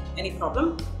 Any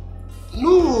problem?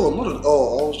 No, not at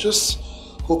all. I was just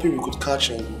hoping we could catch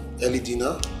an early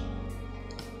dinner.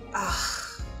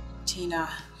 Tina,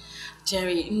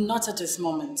 Jerry, not at this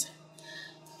moment.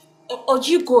 Or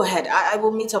you go ahead. I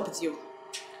will meet up with you.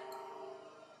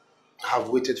 I have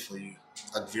waited for you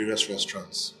at various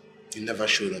restaurants. You never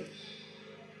showed up.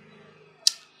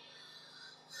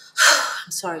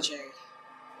 I'm sorry, Jerry.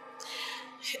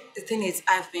 The thing is,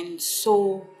 I've been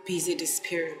so busy this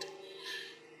period.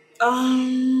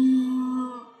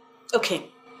 Okay.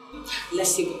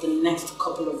 Let's see what the next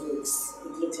couple of weeks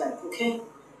would look like, okay?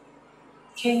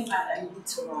 Okay, I need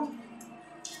to run.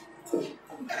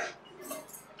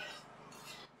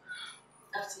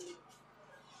 After you.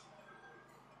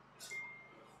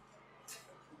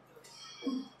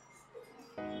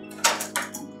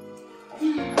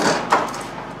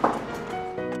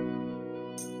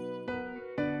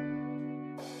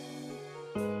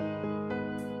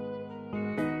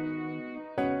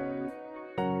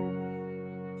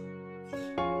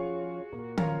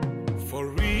 For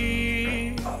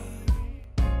real,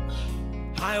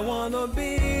 I wanna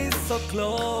be so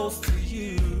close to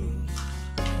you.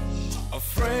 A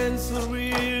friend so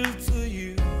real to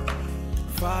you,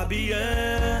 far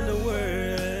beyond the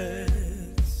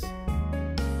words.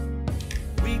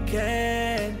 We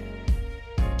can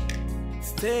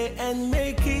stay and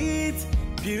make it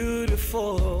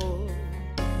beautiful.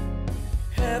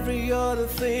 Every other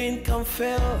thing can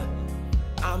fail.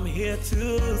 I'm here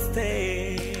to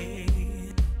stay.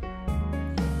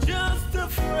 Just a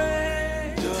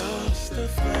friend. Just a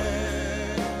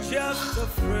friend. Just a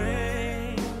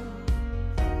friend.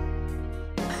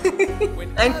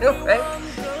 I know, right?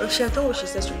 Oh, she thought what she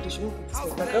said she would do. She won't put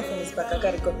this. My girlfriend is back. I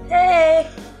gotta go. Hey!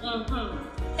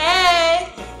 Hey!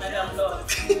 Madam Lord.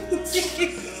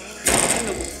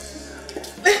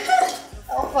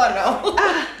 How far now?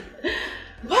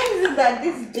 Why is it that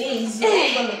these days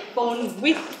you're on the phone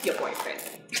with your boyfriend?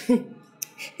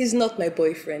 He's not my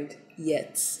boyfriend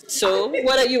yet. So,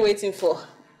 what are you waiting for?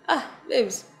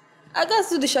 Babes, I got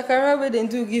to do the shakara where they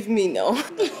do give me now.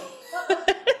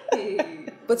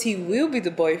 But he will be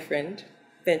the boyfriend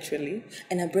eventually,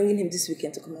 and I'm bringing him this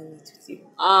weekend to come and meet with you.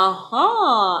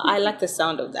 I like the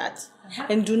sound of that.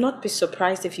 And do not be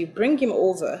surprised if you bring him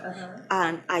over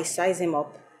and I size him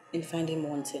up and find him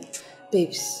wanting.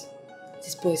 Babes,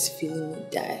 this boy is feeling me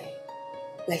die.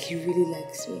 Like he really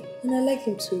likes me. And I like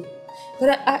him too.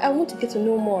 But I want to get to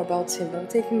know more about him. I'm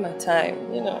taking my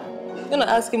time, you know. I'm gonna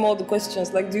ask him all the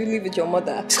questions, like, do you live with your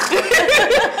mother?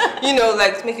 You know,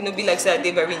 like, making it be like, say,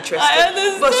 they're very interested. I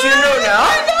understand. But you know now.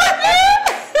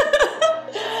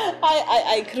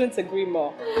 I couldn't agree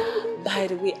more. By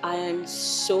the way, I am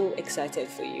so excited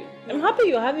for you. I'm happy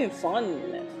you're having fun.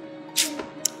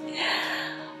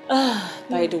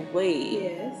 By the way,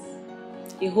 Yes.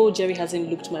 the whole Jerry hasn't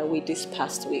looked my way these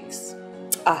past weeks.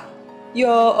 Your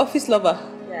office lover.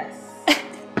 Yes.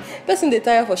 Person they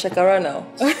tire for shakara now.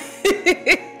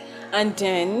 And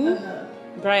then,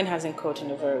 Brian hasn't called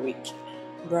in over a week.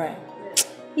 Brian.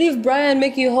 Leave Brian,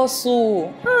 make you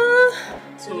hustle.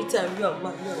 Anytime you're a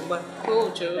man, you're a man. Oh,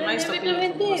 Joe, nice talking to you. I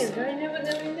never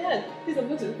doing that. Please, I'm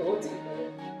going to go to you.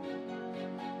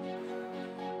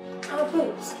 Oh,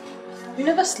 babes. You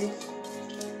never sleep?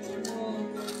 No.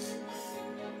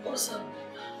 What's up?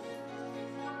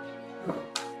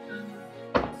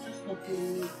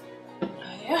 Okay.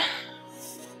 Yeah?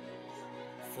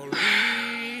 For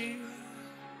real,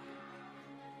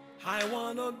 I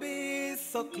wanna be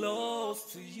so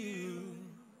close to you.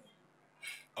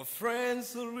 Our friends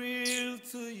so real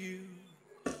to you,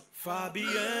 far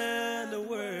beyond the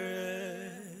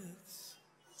words.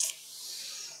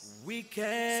 We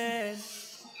can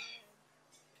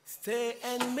stay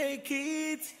and make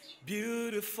it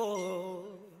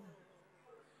beautiful.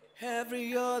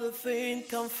 Every other thing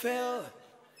can fail.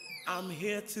 I'm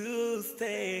here to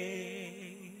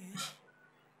stay.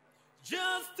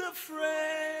 Just a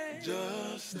friend.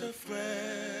 Just a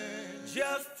friend.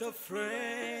 Just a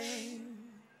friend.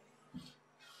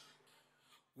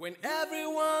 When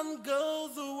everyone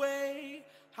goes away,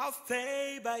 I'll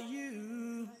stay by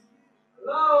you.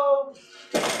 Hello?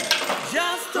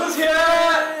 Just a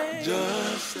friend.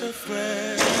 Just a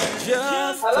friend.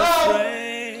 Just a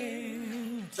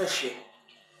friend. That's she.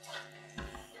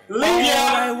 All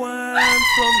I want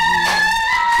from you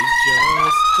is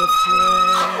just a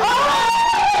friend.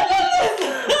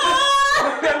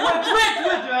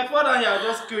 Wait, I fall down here, I'll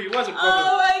just kill you. What's the problem?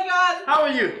 Oh my god. How are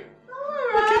you?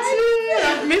 Look at you,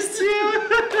 I've missed you.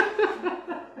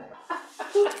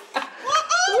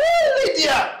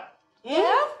 Lydia!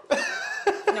 Yeah?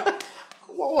 No.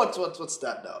 What's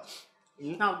that now?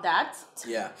 Now that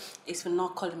is for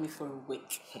not calling me for a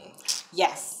week.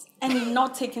 Yes, and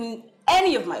not taking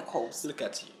any of my calls. Look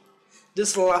at you.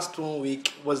 This last 1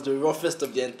 week was the roughest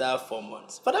of the entire 4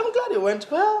 months. But I'm glad it went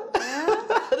well.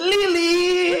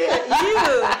 Lily!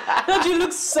 Don't you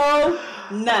look so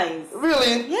nice?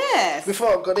 Really? Yes.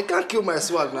 Before God, they can't kill my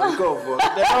swag now. Go over.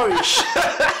 They're not rich.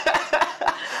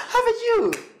 How about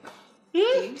you?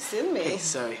 You see me. Hey,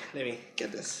 sorry. Let me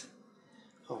get this.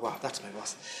 Oh wow, that's my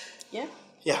boss. Yeah?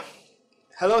 Yeah.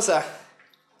 Hello, sir.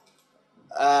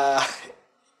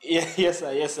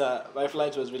 Yes, sir. My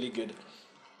flight was really good.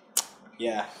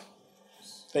 Yeah.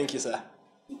 Thank you, sir.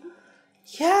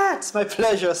 Yeah, it's my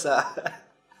pleasure, sir.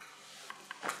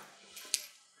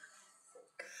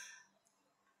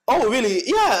 Oh, really?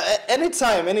 Yeah,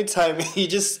 anytime. You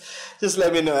just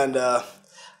let me know and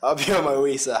I'll be on my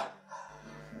way, sir.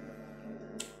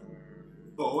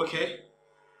 Oh, okay.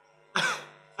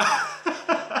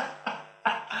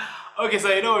 Okay, so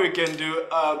you know what we can do?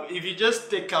 If you just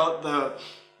take out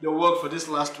the work for this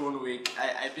last 1 week,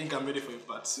 I think I'm ready for your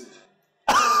part soon.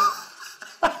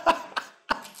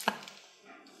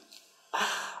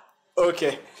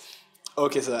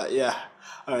 Okay, sir. Yeah.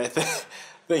 All right.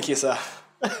 Thank you, sir.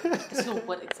 So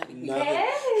what exactly?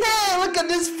 Hey, look at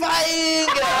this fine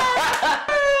girl.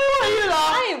 You know.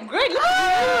 I am great. Look at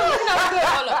you. No, good.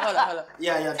 Hold up.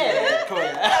 Yeah. Come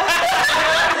on.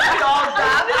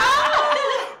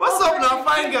 What's up now,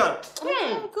 fine girl?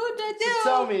 Good So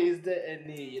tell me, is there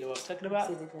any, you know what I'm talking about?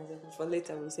 For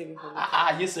later, we'll save it for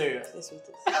later. You serious? Yes, it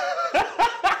is.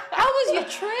 How was your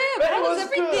trip? How was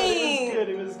everything?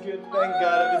 It was good. Thank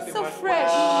God, everything So went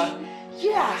fresh. well.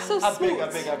 Yeah. So I smooth.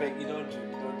 beg. You don't do.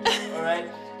 All right.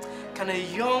 Can a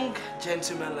young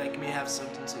gentleman like me have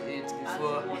something to eat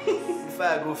before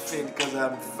I go faint because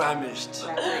I'm famished?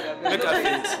 Make a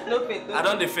faint. No faint. I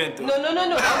don't faint. No. I'm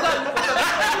going.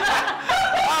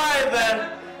 Alright then.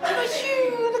 Look at you.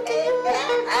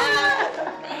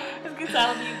 It's good to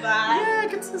have you back. Yeah,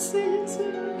 good to see you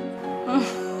too.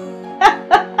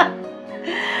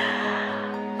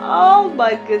 Oh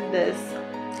my goodness.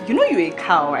 You know you're a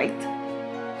cow, right?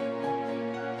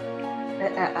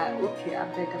 Okay, I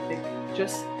beg.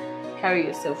 Just carry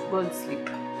yourself. Go and sleep.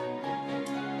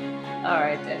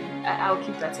 Alright then. I'll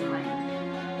keep that in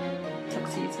mind. Talk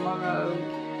to you tomorrow.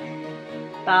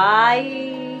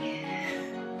 Bye.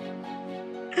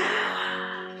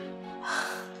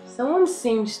 Someone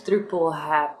seems triple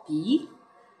happy.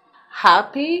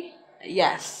 Happy?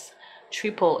 Yes.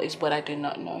 Triple is what I do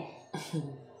not know.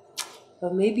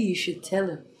 But maybe you should tell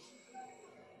him.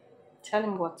 Tell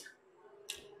him what?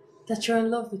 That you're in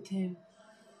love with him.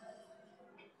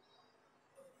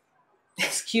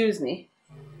 Excuse me.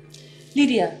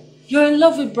 Lydia, you're in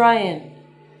love with Brian.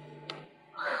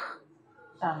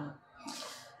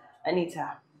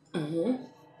 Anita.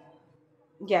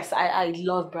 Yes, I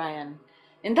love Brian.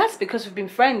 And that's because we've been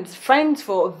friends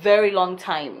for a very long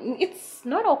time. It's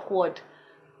not awkward.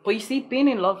 But you see, being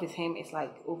in love with him is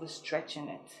like overstretching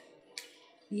it.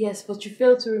 Yes, but you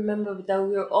fail to remember that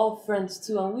we're all friends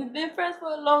too, and we've been friends for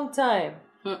a long time.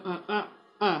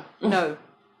 No,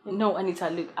 No, Anita,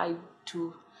 look, I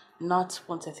do not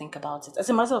want to think about it. As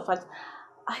a matter of fact,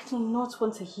 I do not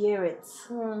want to hear it.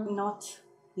 Not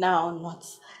now, not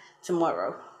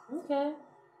tomorrow. Okay.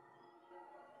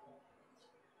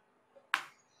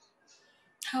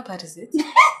 How bad is it?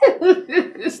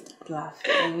 Stop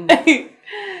laughing.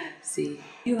 See,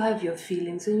 you have your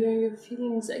feelings and you're in your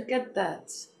feelings. I get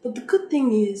that. But the good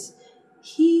thing is,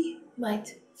 he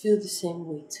might feel the same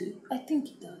way too. I think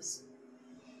he does.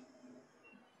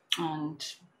 And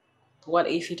what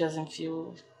if he doesn't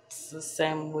feel the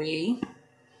same way?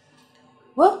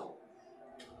 Well,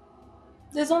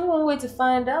 there's only one way to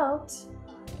find out.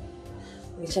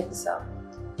 Okay, check this out.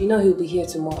 You know he'll be here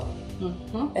tomorrow.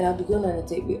 And I'll be going on a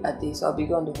date with Ade, so I'll be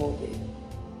gone the whole day.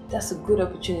 That's a good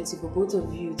opportunity for both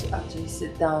of you to actually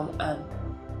sit down and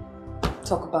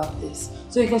talk about this.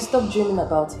 So you can stop dreaming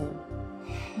about him.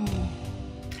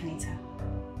 Anita,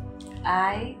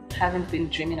 I haven't been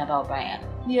dreaming about Brian.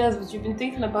 Yes, but you've been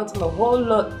thinking about him a whole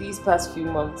lot these past few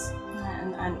months.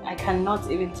 And I cannot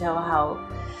even tell how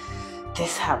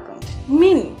this happened. I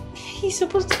mean, he's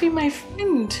supposed to be my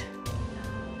friend.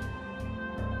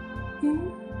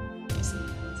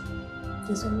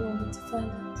 There's only one way to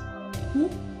find out.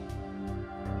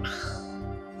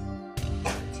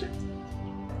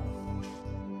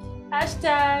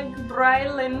 Hashtag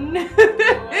Brylin.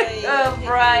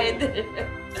 Bride.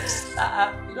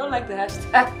 You don't like the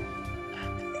hashtag?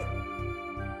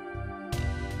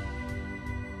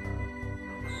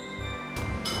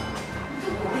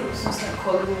 Start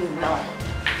calling me now.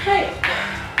 Hey!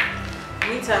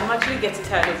 Anita, I'm actually getting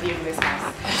tired of you in this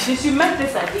house. Since you met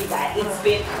this Ade guy, it's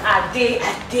been Ade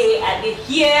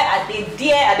here, Ade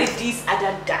there, Ade this,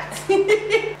 Ade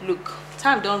that. Look,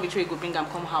 time don't reach where you go bring him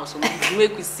come house, so we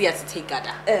could see us to take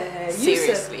Gada.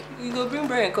 Seriously. You go bring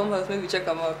Brian come house, maybe check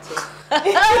him out too. Who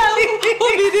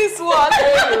be this one?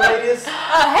 Hey, ladies.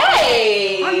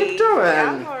 Hey! How you doing?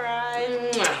 I'm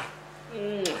alright.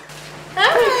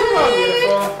 Hey, come on,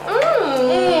 beautiful.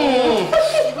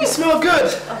 You smell good.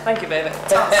 Oh, thank you, baby.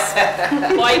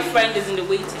 Boyfriend is in the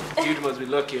waiting. Dude must be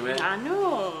lucky, man. I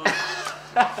know.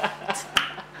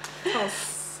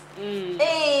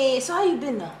 Hey, so how you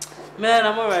been now? Man,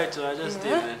 I'm alright too. I just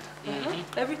did, man.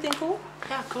 Everything cool?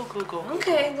 Yeah, cool.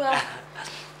 Okay, well,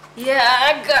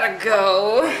 yeah, I gotta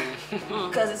go.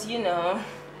 Because, you know,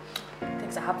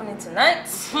 things are happening tonight.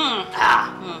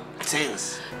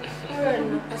 Things. Alright,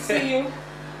 I'll see you.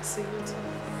 See you too.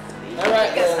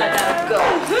 Alright, Guess I gotta go.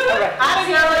 Alright.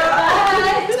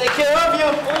 bye. Take care of you.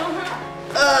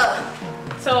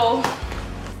 So,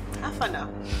 how far now?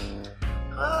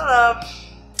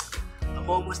 I'm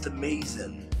almost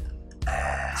amazing.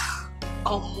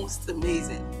 Almost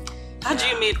amazing. How do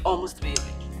you mean almost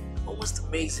amazing? Almost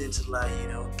amazing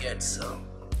to get some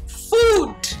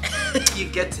food. You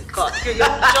get it. God, you're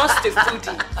just a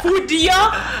foodie. Foodie?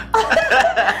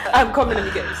 I'm coming, let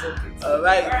me get you something.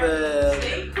 Alright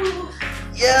then.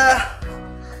 Yeah.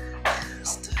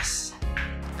 What's this?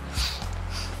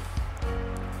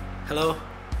 Hello?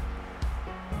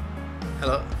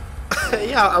 Hello?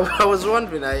 Yeah, I was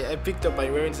wondering. I picked up, but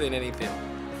you weren't saying anything.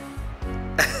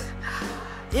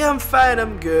 Yeah, I'm fine,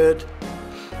 I'm good.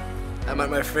 I'm at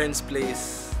my friend's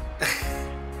place.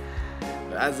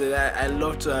 I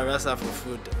love to harass her for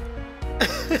food.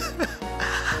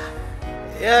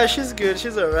 Yeah, she's good,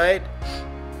 she's alright.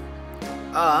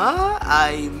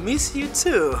 I miss you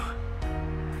too.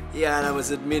 Yeah, and I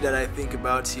must admit that I think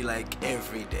about you like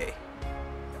every day.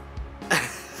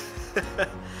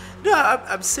 No,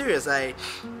 I'm serious. I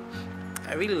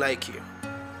really like you.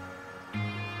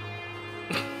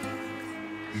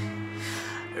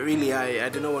 Really, I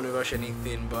do not want to rush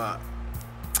anything, but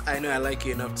I know I like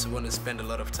you enough to want to spend a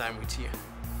lot of time with you.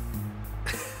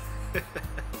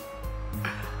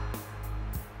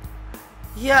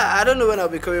 Yeah, I don't know when I'll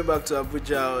be coming back to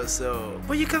Abuja or so,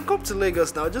 but you can come to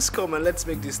Lagos now. Just come and let's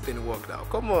make this thing work now.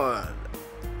 Come on.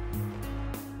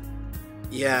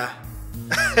 Yeah.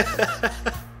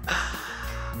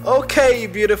 Okay,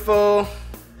 beautiful.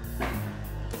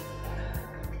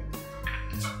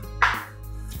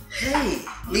 Hey,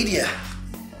 Lydia.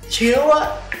 You know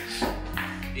what?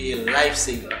 Be a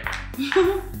lifesaver.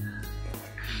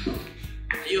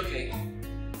 Are you okay?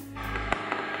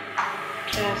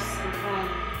 Yes, I'm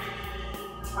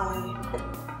fine.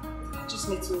 I just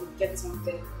need to get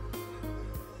something.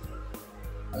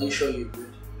 Are you sure you're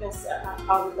good? Yes,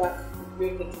 I'll be back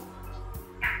real quick.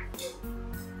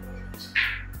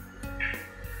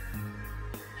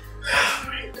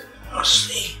 I'll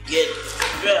see. Get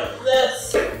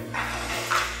this.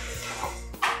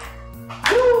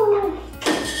 Woo.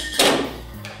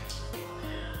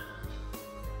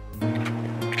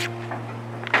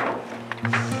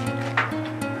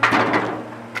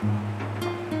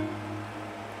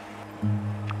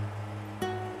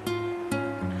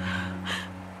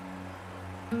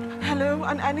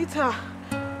 Anita.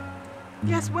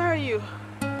 Yes, where are you?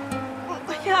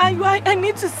 Yeah, I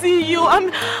need to see you.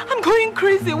 I'm going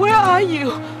crazy. Where are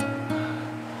you?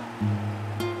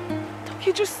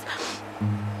 Okay, just...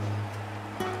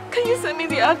 Can you send me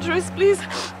the address, please?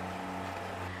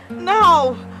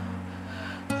 Now.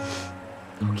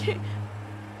 Okay.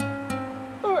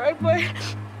 Alright, bye.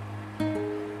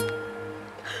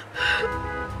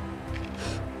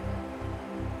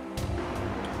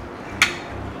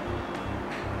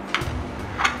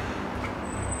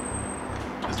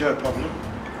 Is there a problem?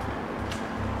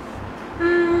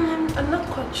 I'm not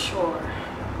quite sure.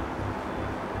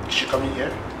 Is she coming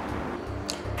here?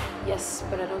 Yes,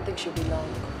 but I don't think she'll be long.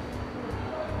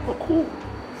 Oh, cool.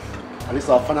 At least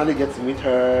I'll finally get to meet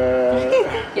her.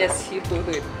 Yes, you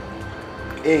would.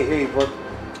 Hey, but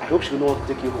I hope she'll know what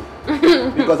to take you home.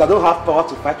 Because I don't have power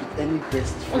to fight with any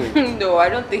best friend. No, I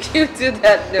don't think she'll do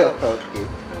that, no. Okay.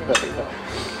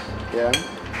 Yeah?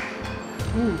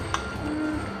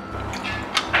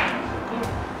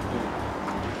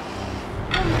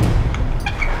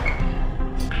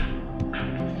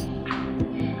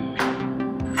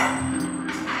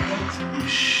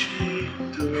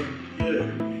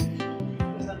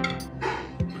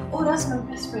 Oh, that's my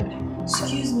best friend.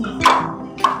 Excuse me. Hey,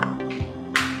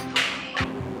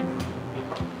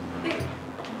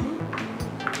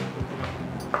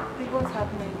 what's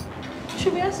happening?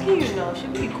 Should be asking you now.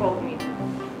 Should be you called me.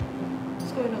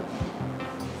 What's going on?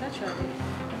 Is that Charlie?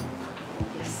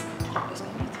 Yes. Let's go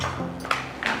meet.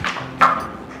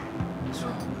 What's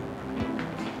wrong?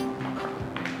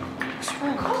 What's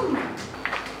wrong? Come.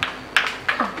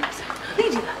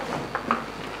 Lydia,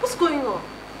 what's going on?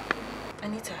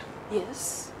 Anita,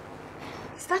 Yes.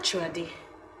 is that your Adi?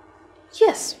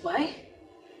 Yes, why?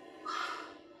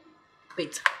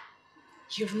 Wait,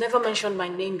 you've never mentioned my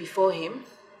name before him?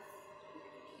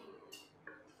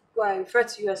 Why? I refer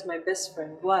to you as my best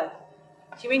friend. Why?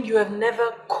 You mean you have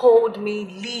never called me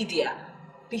Lydia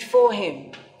before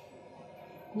him?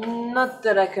 Not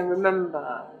that I can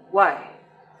remember. Why?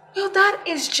 Well, that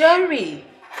is Jerry.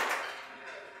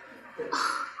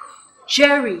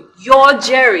 Jerry. You're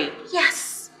Jerry.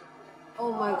 Yes.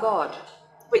 Oh my God.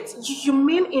 Wait, you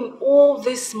mean in all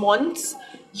these months,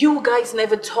 you guys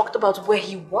never talked about where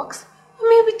he works? I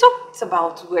mean, we talked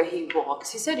about where he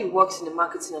works. He said he works in a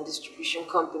marketing and distribution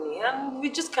company, and we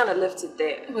just kind of left it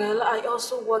there. Well, I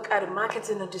also work at a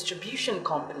marketing and distribution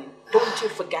company. Don't you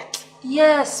forget?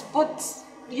 Yes, but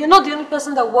you're not the only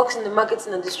person that works in the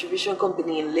marketing and distribution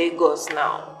company in Lagos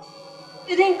now.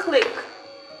 It didn't click.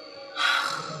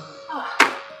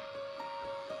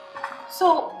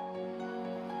 So,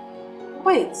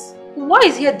 wait, why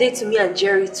is he a date to me and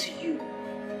Jerry to you?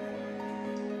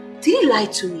 Did he lie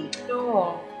to me?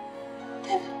 No.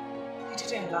 Then he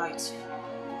didn't lie to you.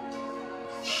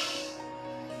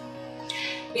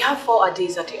 We have 4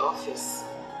 Adis at the office.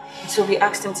 So we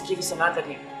asked him to give us another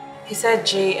name. He said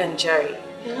Jay and Jerry.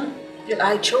 Hmm? Well,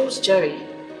 I chose Jerry.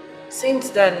 Since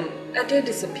then, Ade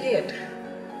disappeared.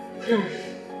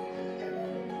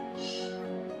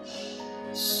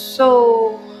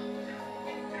 So,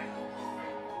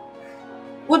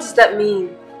 what does that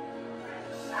mean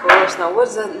for us now? What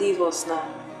does that leave us now?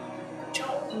 I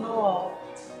don't know.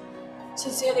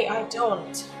 Sincerely, I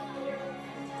don't.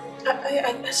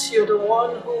 I guess you're the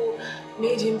one who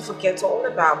made him forget all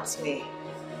about me.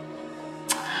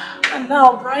 And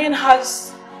now Brian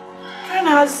has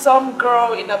some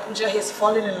girl in Abuja he's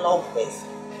fallen in love with.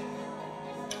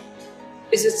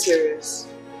 Is it serious?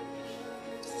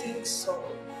 I think so.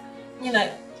 You know,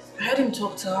 I heard him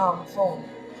talk to her on the phone.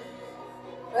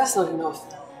 That's not enough.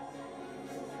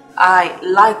 I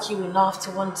like you enough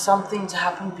to want something to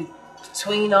happen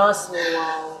between us.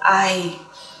 Oh, wow.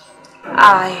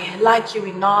 I like you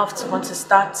enough to want to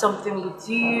start something with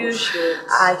you. Shit.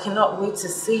 I cannot wait to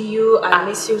see you. I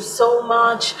miss you so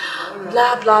much.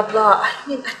 Blah, blah, blah. I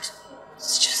mean,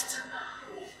 it's just...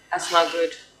 That's not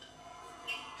good.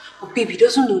 But baby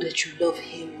doesn't know that you love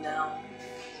him now.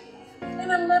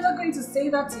 And I'm never going to say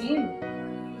that to him.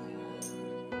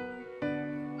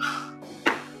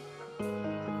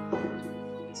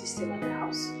 Is he still at the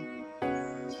house?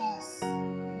 Yes.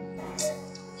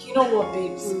 You know what,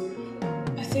 babes?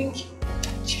 I think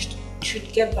you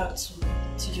should get back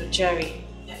to your Jerry.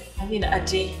 I mean,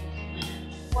 Ade.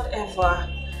 Whatever.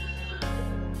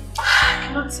 I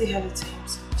cannot say hello to him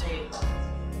today.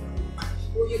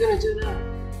 What are you gonna do now?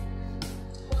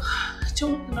 I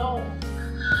don't know.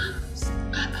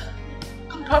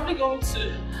 I'm probably going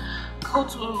to go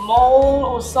to a mall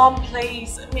or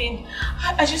someplace. I mean,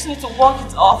 I just need to walk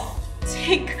it off.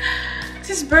 Take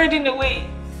this burden away.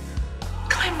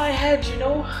 Climb my head, you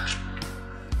know?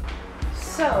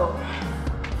 So,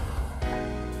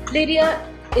 Lydia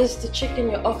is the chick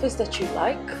in your office that you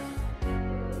like?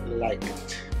 Like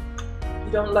it.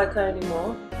 You don't like her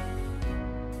anymore?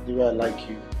 The way I like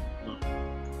you. No.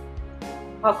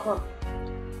 How come?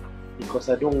 Because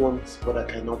I don't want what I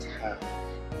cannot have.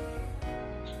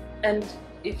 And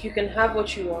if you can have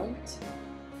what you want?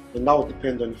 And that will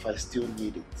depend on if I still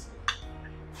need it.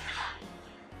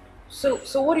 So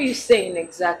what are you saying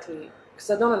exactly?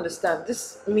 Because I don't understand.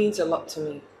 This means a lot to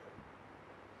me.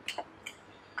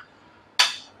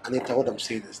 Anita, what I'm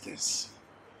saying is this.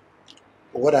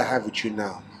 What I have with you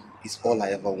now is all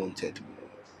I ever wanted.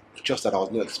 Just that I was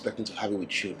not expecting to have it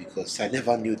with you because I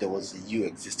never knew there was a you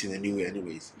existing anywhere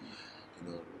anyways.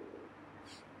 You know.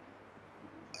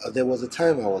 There was a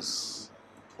time I was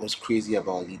crazy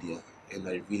about Lydia and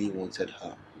I really wanted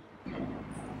her.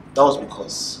 That was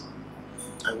because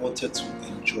I wanted to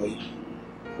enjoy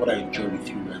what I enjoy with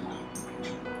you right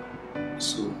now.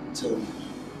 So tell me,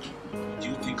 do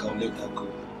you think I'll let that go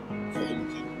for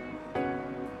anything?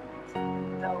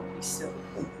 That would be silly.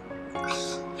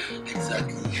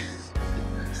 Exactly.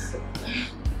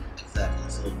 Exactly.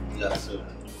 So yeah, so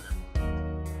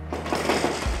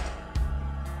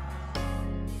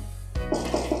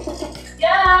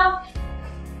Yeah.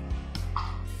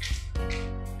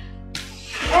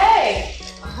 Hey.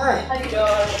 Hi. How you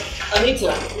doing?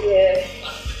 Anita. Yeah.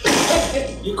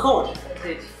 You called? I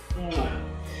did.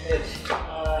 Good.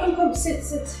 Come,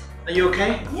 sit. Are you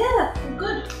okay? Yeah, I'm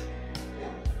good.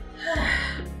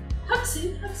 Have a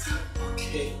seat.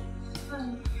 Okay.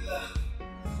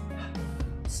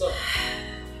 So.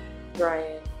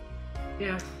 Brian.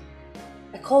 Yeah.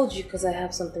 I called you because I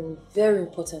have something very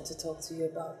important to talk to you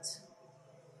about.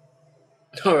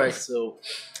 Alright, so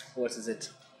what is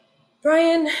it?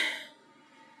 Brian,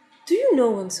 do you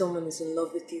know when someone is in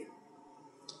love with you?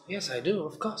 Yes, I do,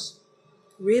 of course.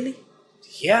 Really?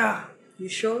 Yeah. You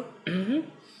sure? Mm-hmm.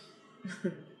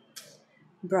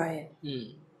 Brian.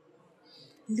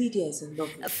 Lydia is in love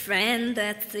with you. A friend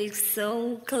that sticks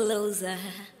so closer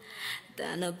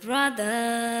than a brother.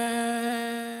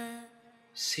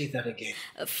 Say that again.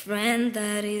 A friend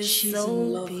that is She's in so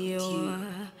love pure, with you.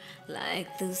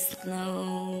 like the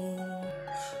snow.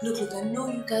 Look, I know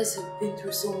you guys have been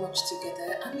through so much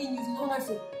together. I mean, you've known her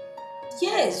for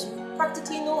years. You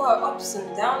practically know her ups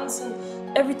and downs and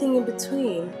everything in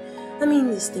between. I mean,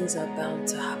 these things are bound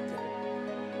to happen.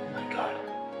 Oh my God.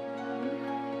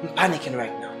 I'm panicking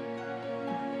right now.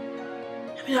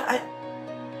 I mean, I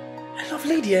love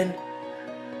Lydia and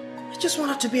I just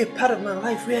want her to be a part of my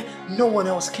life where no one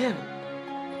else can.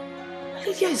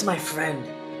 Lydia is my friend.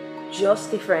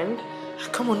 Just a friend?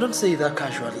 Come on, don't say that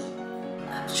casually.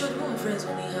 I'm sure you were friends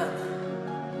with her.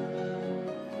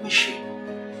 Who is she?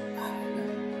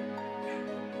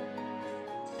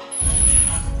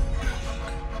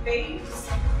 Babes.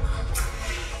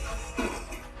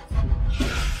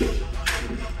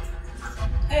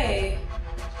 Hey.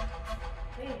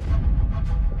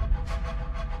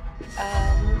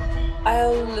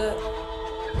 I'll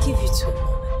give you 2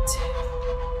 moments.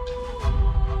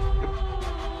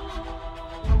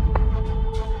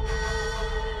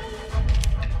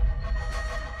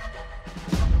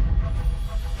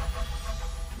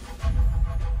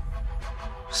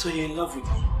 So you're in love with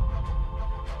me?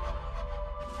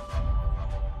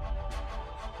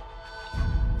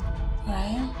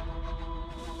 Ryan?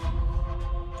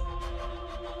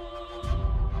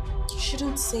 You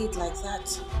shouldn't say it like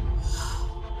that.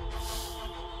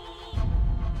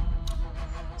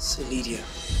 So Lydia,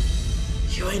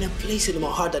 you're in a place in my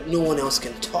heart that no one else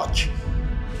can touch.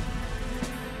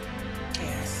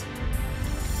 Yes.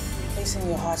 A place in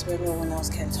your heart where no one else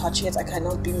can touch it. I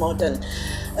cannot be more than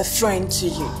a friend to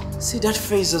you. See, that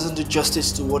phrase doesn't do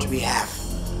justice to what we have.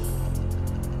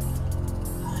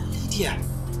 Lydia,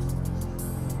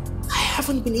 I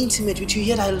haven't been intimate with you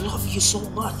yet I love you so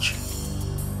much.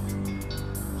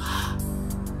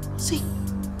 See,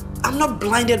 I'm not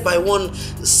blinded by one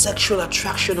sexual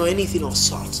attraction or anything of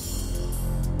sort.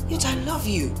 Yet I love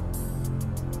you.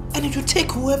 And it will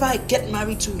take whoever I get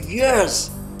married to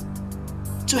years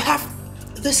to have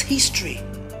this history,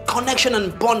 connection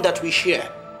and bond that we share.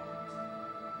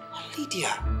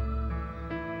 Lydia,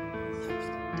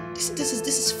 this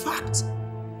is fact.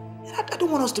 I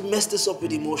don't want us to mess this up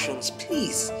with emotions,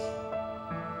 please.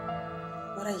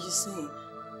 What are you saying?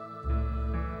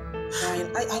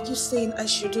 Ryan, are you saying I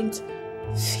shouldn't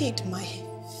feed my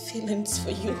feelings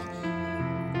for you?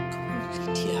 Come on,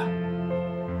 Lydia.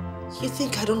 You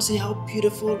think I don't see how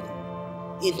beautiful,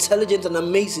 intelligent and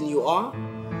amazing you are?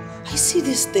 I see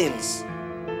these things.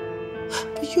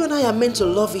 But you and I are meant to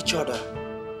love each other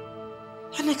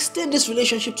and extend this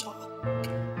relationship to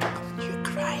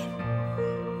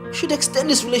We should extend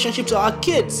this relationship to our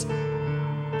kids.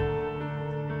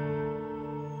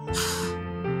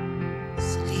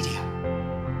 Lydia,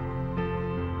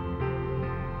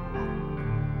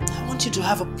 I want you to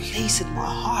have a place in my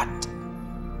heart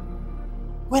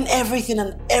when everything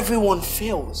and everyone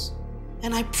fails.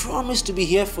 And I promise to be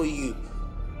here for you.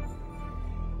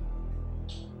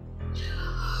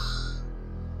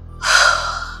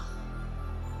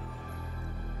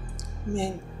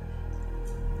 Man,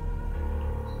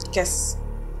 I guess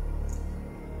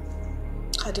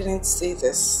I didn't see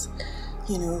this,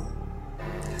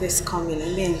 this coming. I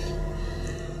mean,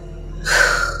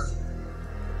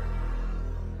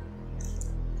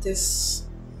 this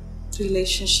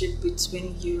relationship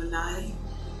between you and I,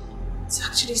 it's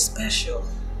actually special.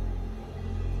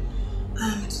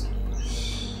 And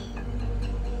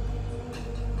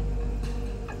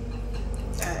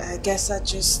I guess I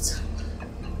just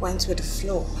went with the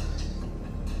flow.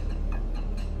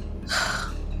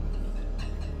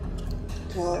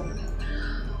 Well,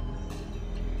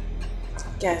 I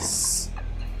guess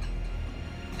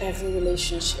every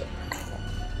relationship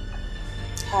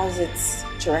has its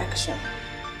direction.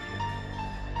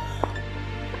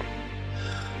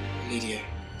 Lydia,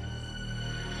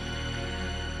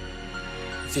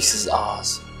 this is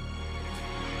ours.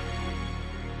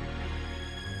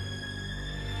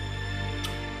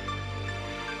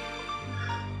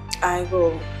 I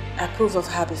will approve of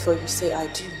her before you say I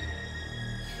do.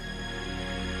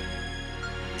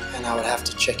 And I would have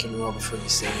to check in well before you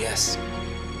say yes.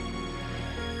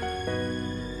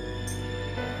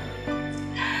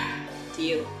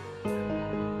 Deal. I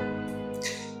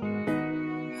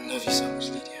love you so much,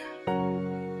 Lydia.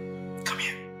 Come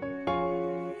here.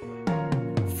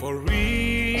 For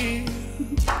real,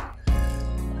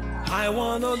 I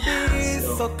wanna be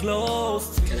so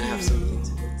close to you. Can I have something?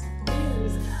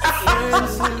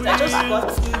 I just got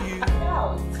to you,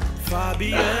 far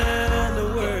beyond the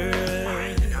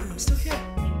world. I'm still here.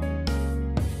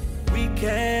 We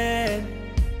can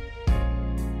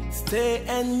stay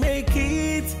and make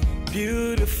it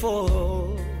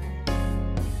beautiful.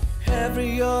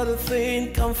 Every other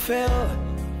thing can fail.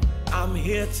 I'm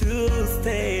here to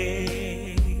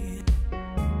stay.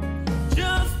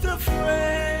 Just a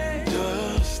friend.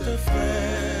 Just a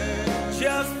friend.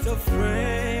 Just a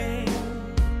friend.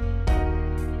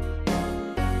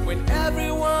 When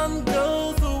everyone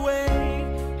goes away,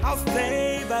 I'll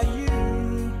stay by you.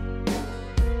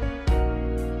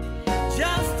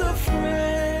 Just a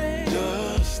friend.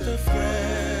 Just a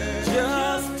friend.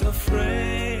 Just a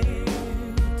friend.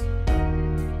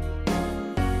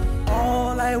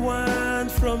 All I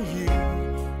want from you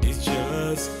is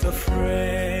just a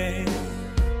friend.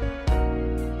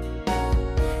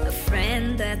 A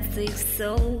friend that sticks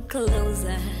so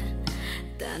closer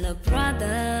than a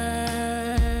brother.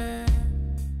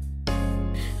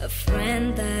 A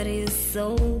friend that is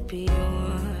so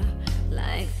pure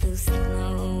like the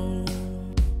snow.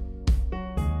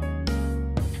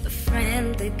 A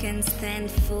friend that can stand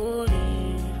for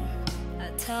you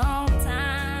at all times.